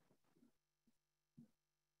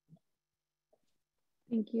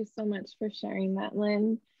 Thank you so much for sharing that,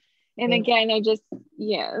 Lynn. And again,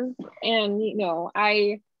 yes. And, you know,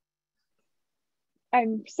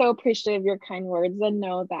 I'm so appreciative of your kind words, and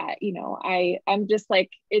know that, you know, I'm just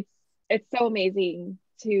like, it's so amazing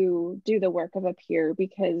to do the work of a peer,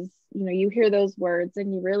 because, you know, you hear those words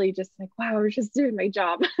and you really just like, wow, I was just doing my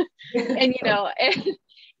job. And, you know,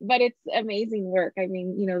 but it's amazing work. I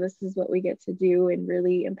mean, you know, this is what we get to do and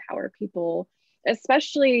really empower people,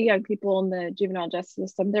 especially young people in the juvenile justice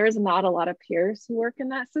system. There is not a lot of peers who work in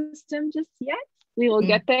that system just yet. We will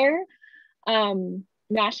get there.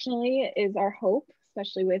 Nationally is our hope,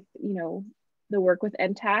 especially with, you know, the work with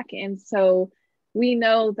NTAC. And so we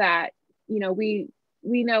know that, you know, we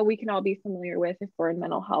know we can all be familiar with, if we're in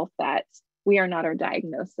mental health, that we are not our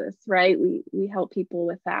diagnosis, right? We help people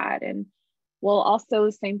with that. And well, also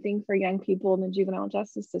the same thing for young people in the juvenile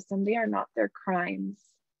justice system. They are not their crimes.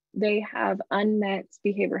 They have unmet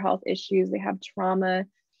behavioral health issues. They have trauma.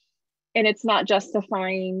 And it's not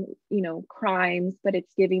justifying, you know, crimes, but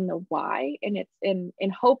it's giving the why. And it's in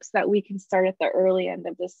hopes that we can start at the early end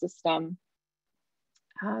of the system.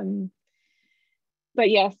 But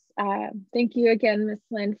yes, thank you again, Ms.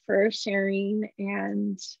 Lynn, for sharing.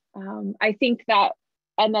 And I think that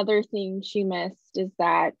another thing she missed is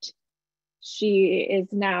that she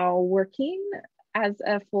is now working as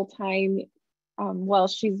a full-time, well,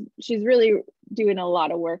 she's really doing a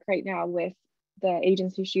lot of work right now with the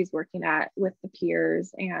agency she's working at, with the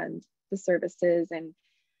peers and the services. And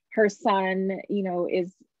her son, you know,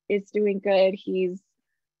 is doing good.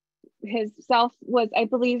 His self was, I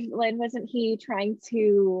believe, Lynn, wasn't he trying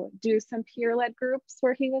to do some peer-led groups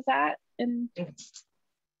where he was at? And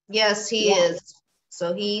yes, he is.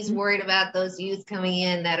 So he's worried about those youth coming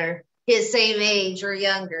in that are his same age or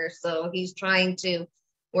younger. So he's trying to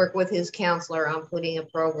work with his counselor on putting a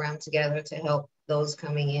program together to help those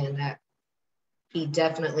coming in that he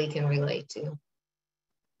definitely can relate to.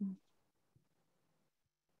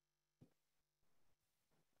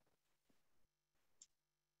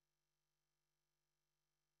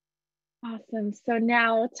 Awesome. So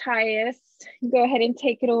now, Tyus, go ahead and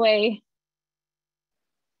take it away.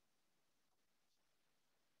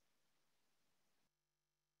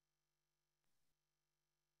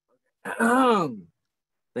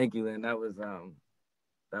 Thank you, Lynn. That was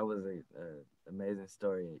a amazing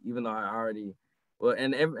story. Even though I already, well,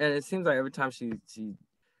 and it seems like every time she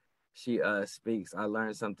speaks, I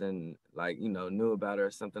learn something, like, you know, new about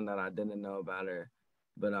her, something that I didn't know about her.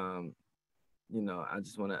 But you know, I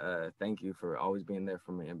just want to thank you for always being there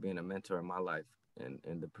for me and being a mentor in my life, and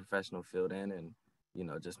in the professional field, and you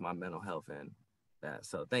know, just my mental health and that.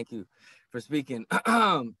 So thank you for speaking.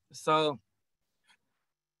 So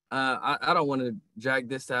I don't want to drag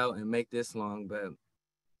this out and make this long, but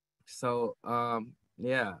so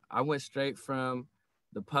yeah, I went straight from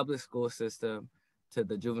the public school system to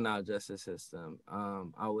the juvenile justice system.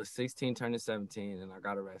 I was 16 turning 17 and I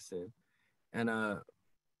got arrested. And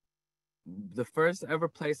the first ever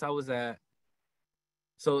place I was at,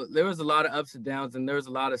 so there was a lot of ups and downs, and there was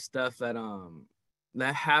a lot of stuff that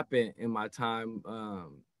that happened in my time,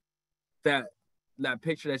 that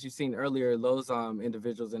picture that you seen earlier, those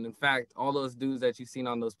individuals, and in fact all those dudes that you seen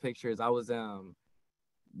on those pictures, I was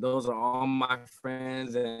those are all my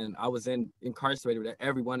friends, and I was incarcerated with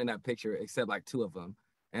everyone in that picture except like two of them.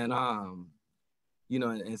 And you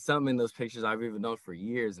know, and some in those pictures I've even known for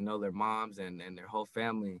years and know their moms and their whole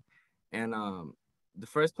family. And the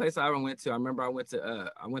first place I ever went to, I remember I went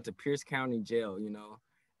to Pierce County Jail, you know,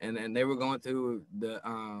 and they were going through the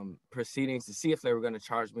proceedings to see if they were going to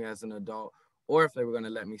charge me as an adult or if they were going to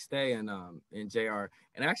let me stay in JR.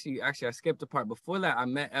 And actually I skipped a part. Before that, I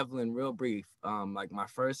met Evelyn real brief, like my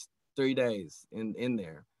first 3 days in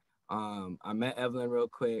there. I met Evelyn real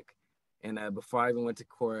quick, and before I even went to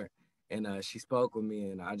court. And she spoke with me,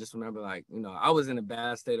 and I just remember, like, you know, I was in a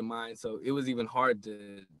bad state of mind, so it was even hard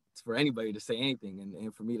for anybody to say anything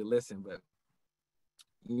and for me to listen. But,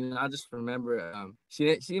 you know, I just remember she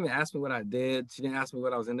didn't even ask me what I did. She didn't ask me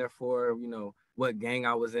what I was in there for, you know, what gang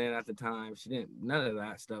I was in at the time. She didn't, none of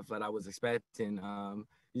that stuff that I was expecting.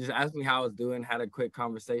 you just asked me how I was doing, had a quick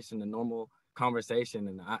conversation, a normal conversation,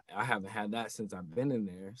 and I haven't had that since I've been in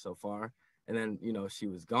there so far. And then, you know, she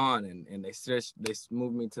was gone, and they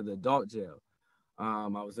moved me to the adult jail. I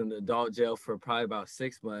was in the adult jail for probably about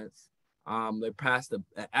 6 months. They passed an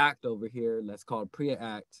act over here that's called PREA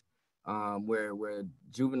Act, where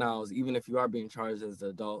juveniles, even if you are being charged as an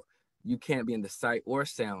adult, you can't be in the sight or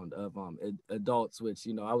sound of adults, which,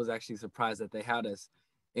 you know, I was actually surprised that they had us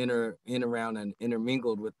in around and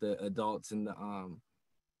intermingled with the adults in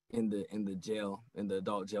the jail, in the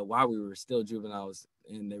adult jail, while we were still juveniles,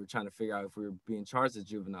 and they were trying to figure out if we were being charged as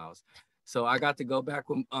juveniles. So I got to go back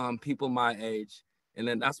with people my age, and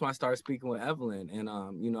then that's when I started speaking with Evelyn. And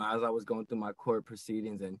you know, as I was going through my court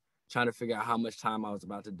proceedings and trying to figure out how much time I was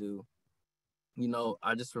about to do, you know,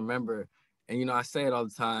 I just remember, and you know, I say it all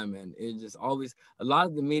the time, and it just always, a lot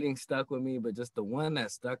of the meetings stuck with me, but just the one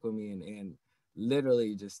that stuck with me, and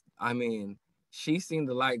literally just, I mean, she seen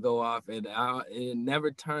the light go off, and it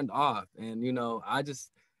never turned off. And you know, I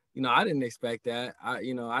just, you know, I didn't expect that.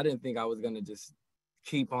 You know, I didn't think I was gonna just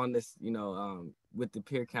keep on this, you know, with the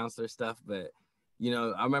peer counselor stuff. But you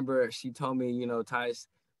know, I remember she told me, you know, Tice,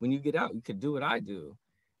 when you get out, you could do what I do.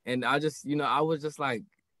 And I just, you know, I was just like,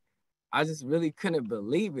 I just really couldn't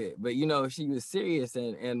believe it. But, you know, she was serious.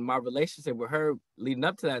 And my relationship with her leading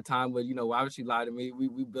up to that time was, you know, why would she lie to me?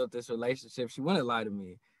 We built this relationship. She wouldn't lie to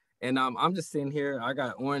me. And I'm just sitting here. I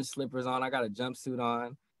got orange slippers on. I got a jumpsuit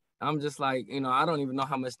on. I'm just like, you know, I don't even know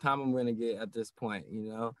how much time I'm going to get at this point, you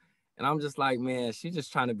know? And I'm just like, man, she's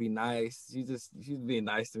just trying to be nice. She's being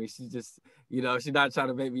nice to me. She just, you know, she's not trying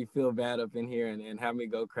to make me feel bad up in here and have me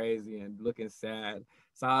go crazy and looking sad.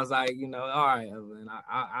 So I was like, you know, all right, Evelyn,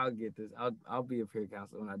 I'll get this. I'll be a peer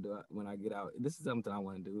counselor when I get out. This is something I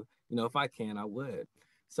want to do. You know, if I can, I would.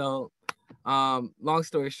 So, long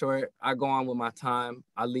story short, I go on with my time.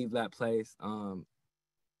 I leave that place.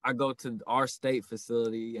 I go to our state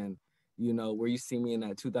facility, and you know, where you see me in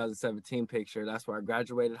that 2017 picture, that's where I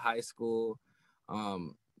graduated high school.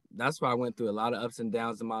 That's where I went through a lot of ups and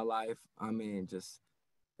downs in my life. I mean, just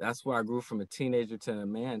that's where I grew from a teenager to a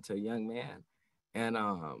man, to a young man. And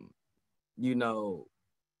you know,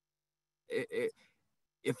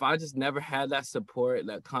 if I just never had that support,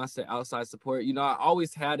 that constant outside support, you know, I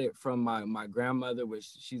always had it from my grandmother, which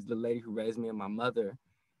she's the lady who raised me, and my mother.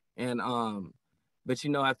 And but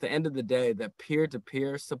you know, at the end of the day, that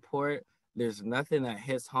peer-to-peer support, there's nothing that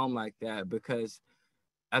hits home like that, because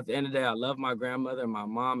at the end of the day, I love my grandmother and my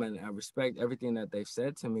mom, and I respect everything that they've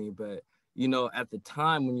said to me. But, you know, at the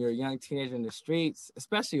time when you're a young teenager in the streets,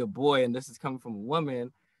 especially a boy, and this is coming from a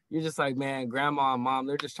woman, you're just like, man, grandma and mom,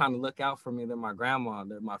 they're just trying to look out for me. They're my grandma,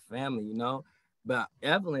 they're my family, you know? But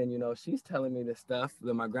Evelyn, you know, she's telling me the stuff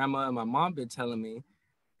that my grandma and my mom been telling me.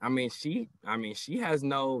 She has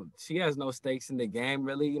no stakes in the game,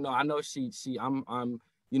 really. You know, I know I'm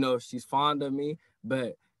you know, she's fond of me,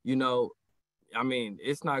 but you know, I mean,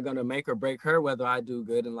 it's not gonna make or break her whether I do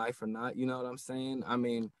good in life or not. You know what I'm saying? I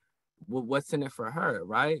mean, what's in it for her,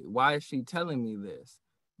 right? Why is she telling me this?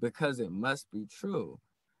 Because it must be true.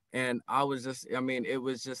 And I was just, I mean, it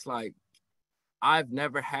was just like, I've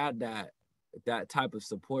never had that type of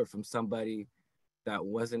support from somebody that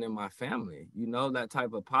wasn't in my family, you know, that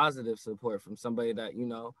type of positive support from somebody that, you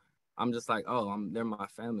know, I'm just like, oh, they're my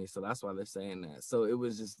family. So that's why they're saying that. So it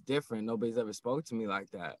was just different. Nobody's ever spoke to me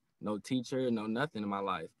like that. No teacher, no nothing in my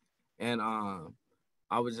life. And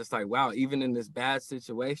I was just like, wow, even in this bad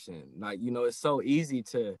situation, like, you know, it's so easy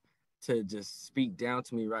to just speak down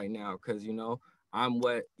to me right now, because, you know, I'm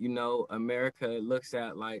what, you know, America looks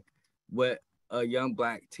at like what a young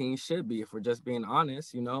Black teen should be. If we're just being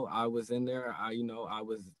honest, you know, I was in there, I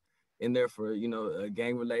was in there for, you know, a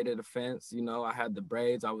gang related offense. You know, I had the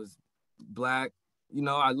braids, I was Black, you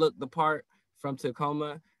know, I looked the part from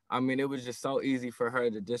Tacoma. I mean, it was just so easy for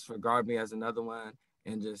her to disregard me as another one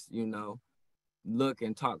and just, you know, look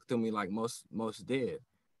and talk to me like most did.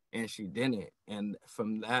 And she didn't. And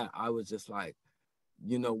from that, I was just like,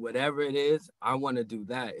 you know, whatever it is, I want to do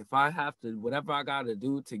that. If I have to, whatever I got to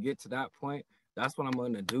do to get to that point, that's what I'm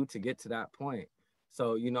going to do to get to that point.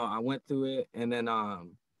 So, you know, I went through it, and then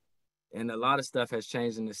and a lot of stuff has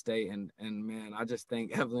changed in the state, and man, I just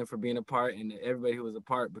thank Evelyn for being a part, and everybody who was a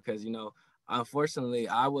part, because, you know, unfortunately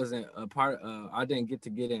I wasn't a part. I didn't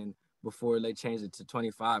get in before they changed it to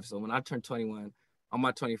 25. So when I turned 21 on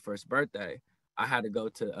my 21st birthday, I had to go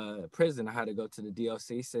to prison. I had to go to the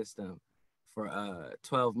DLC system for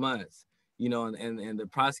 12 months, you know, and the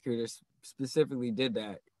prosecutors specifically did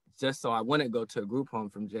that just so I wouldn't go to a group home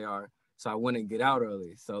from JR, so I wouldn't get out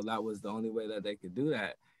early. So that was the only way that they could do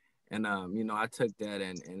that. And you know, I took that,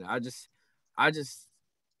 and I just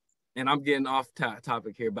and I'm getting off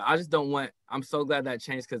topic here, but I just don't want, I'm so glad that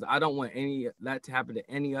changed, because I don't want that to happen to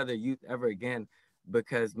any other youth ever again,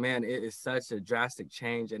 because man, it is such a drastic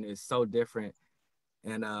change and it's so different.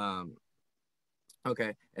 And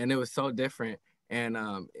okay, and it was so different. And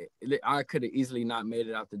I could have easily not made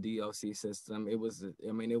it out the DOC system. It was,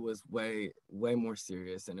 I mean, it was way more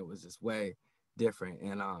serious, and it was just way different.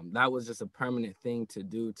 And that was just a permanent thing to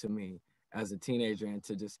do to me as a teenager, and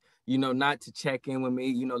to just, not to check in with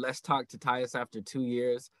me. Let's talk to Tyus after 2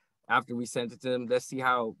 years after we sent it to him. Let's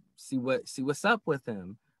see what's up with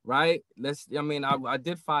him, right? I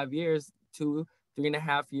did 5 years,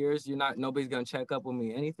 3.5 years. Nobody's gonna check up with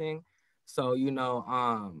me, anything. So,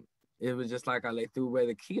 it was just like they threw away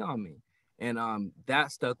the key on me. And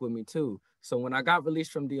that stuck with me too. So when I got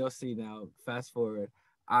released from DOC, now fast forward,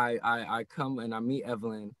 I come and I meet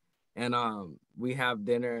Evelyn, and we have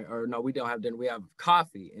dinner, or no, we don't have dinner, we have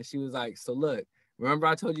coffee. And she was like, so look, remember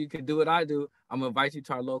I told you could do what I do? I'm gonna invite you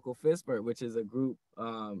to our local FISPERT, which is a group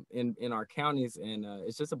in our counties. And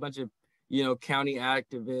it's just a bunch of, county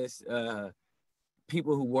activists,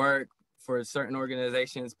 people who work for certain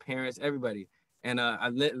organizations, parents, everybody. And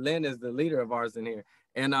Lynn is the leader of ours in here.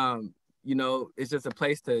 And, it's just a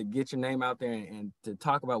place to get your name out there and to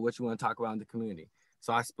talk about what you want to talk about in the community.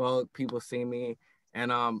 So I spoke, people see me,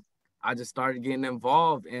 and I just started getting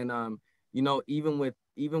involved. And, even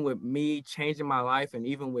with me changing my life, and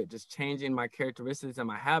even with just changing my characteristics and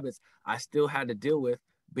my habits, I still had to deal with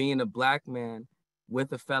being a Black man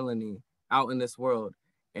with a felony out in this world.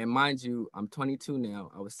 And mind you, I'm 22 now.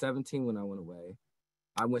 I was 17 when I went away.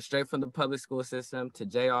 I went straight from the public school system to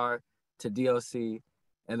JR, to DOC,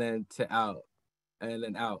 and then to out, and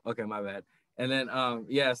then out. Okay, my bad. And then why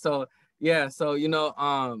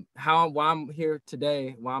I'm here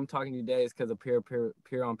today, why I'm talking to you today, is because of peer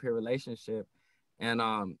on peer relationship. And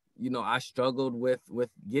I struggled with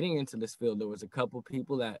getting into this field. There was a couple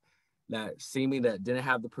people that see me that didn't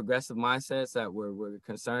have the progressive mindsets, that were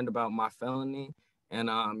concerned about my felony. And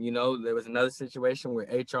there was another situation where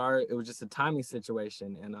HR, it was just a timing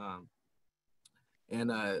situation. And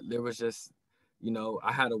there was just,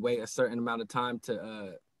 I had to wait a certain amount of time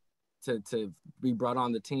to be brought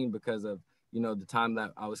on the team, because of, the time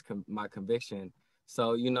that I was my conviction.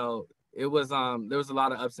 So, it was, there was a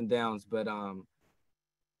lot of ups and downs, but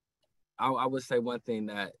I would say one thing,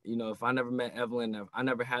 that, if I never met Evelyn, if I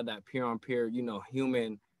never had that peer on peer,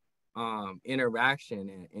 human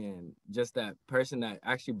interaction, and just that person that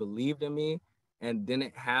actually believed in me and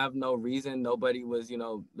didn't have no reason, nobody was,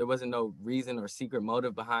 there wasn't no reason or secret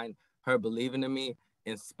motive behind her believing in me,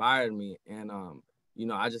 inspired me. And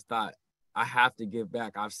I just thought, I have to give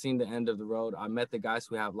back. I've seen the end of the road. I met the guys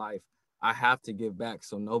who have life. I have to give back,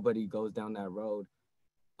 so nobody goes down that road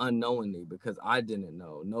unknowingly, because I didn't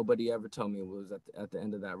know. Nobody ever told me it was at the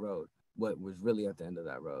end of that road, what was really at the end of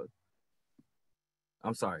that road.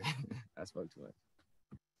 I'm sorry. I spoke too much.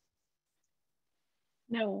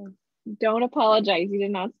 No, don't apologize. You did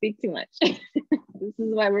not speak too much. This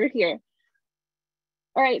is why we're here.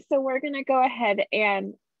 All right, so we're going to go ahead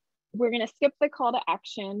and we're going to skip the call to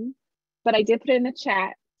action, but I did put it in the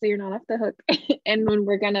chat, so you're not off the hook. And then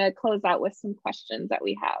we're going to close out with some questions that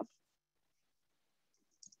we have.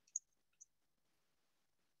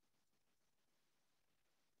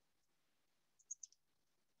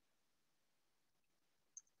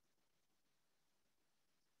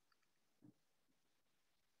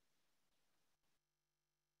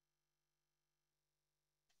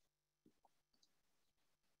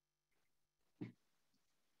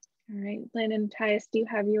 All right, Lynn and Tyus, do you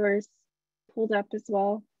have yours pulled up as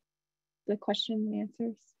well? The questions and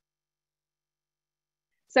answers.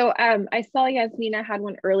 So I saw Yasmina had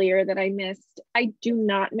one earlier that I missed. I do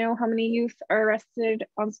not know how many youth are arrested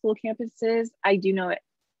on school campuses. I do know it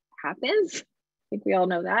happens. I think we all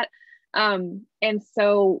know that. And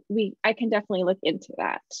so I can definitely look into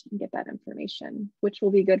that and get that information, which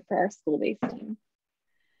will be good for our school-based team.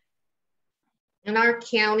 And our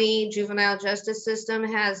county juvenile justice system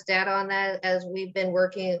has data on that, as we've been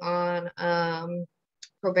working on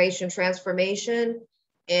probation transformation.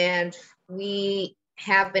 And we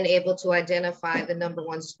have been able to identify the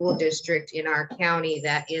 #1 school district in our county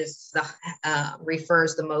that is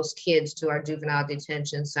refers the most kids to our juvenile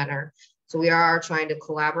detention center. So we are trying to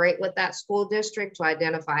collaborate with that school district to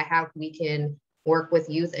identify how we can work with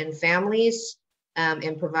youth and families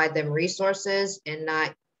and provide them resources, and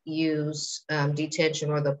not use detention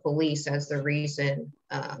or the police as the reason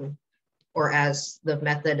or as the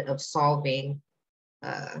method of solving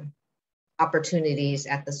opportunities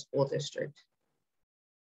at the school district.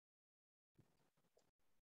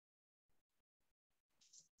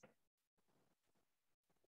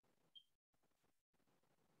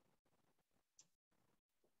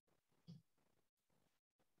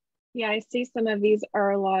 Yeah, I see some of these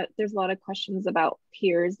are there's a lot of questions about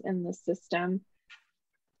peers in the system.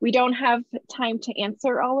 We don't have time to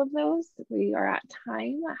answer all of those. We are at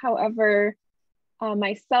time. However,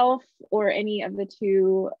 myself or any of the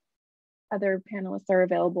two other panelists are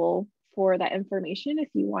available for that information. If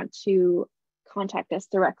you want to contact us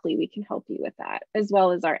directly, we can help you with that, as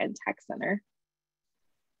well as our NTAC Center.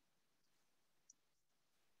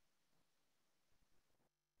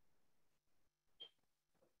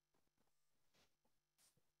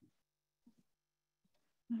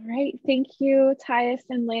 All right, thank you, Tyus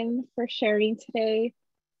and Lynn, for sharing today.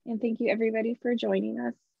 And thank you everybody for joining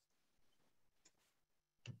us.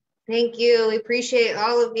 Thank you, we appreciate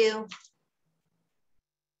all of you.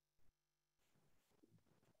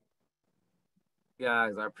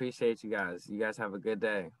 Guys, I appreciate you guys. You guys have a good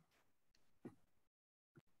day.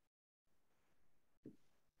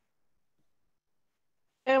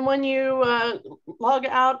 And when you log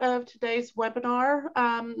out of today's webinar,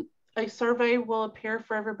 a survey will appear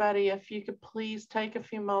for everybody. If you could please take a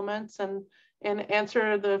few moments and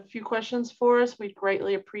answer the few questions for us, we'd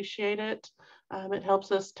greatly appreciate it. It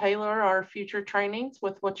helps us tailor our future trainings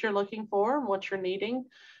with what you're looking for and what you're needing.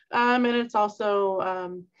 And it's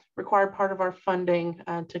also required part of our funding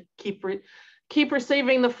to keep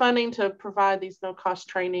receiving the funding to provide these no-cost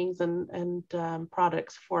trainings and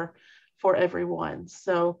products for everyone.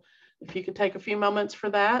 So if you could take a few moments for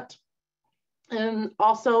that. And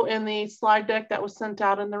also in the slide deck that was sent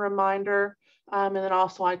out in the reminder, and then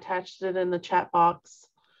also I attached it in the chat box.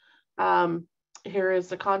 Here is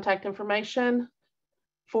the contact information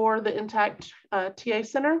for the Intact TA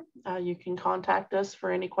Center. You can contact us for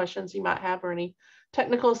any questions you might have or any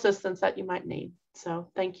technical assistance that you might need. So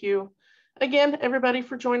thank you again, everybody,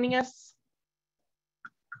 for joining us.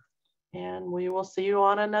 And we will see you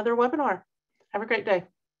on another webinar. Have a great day.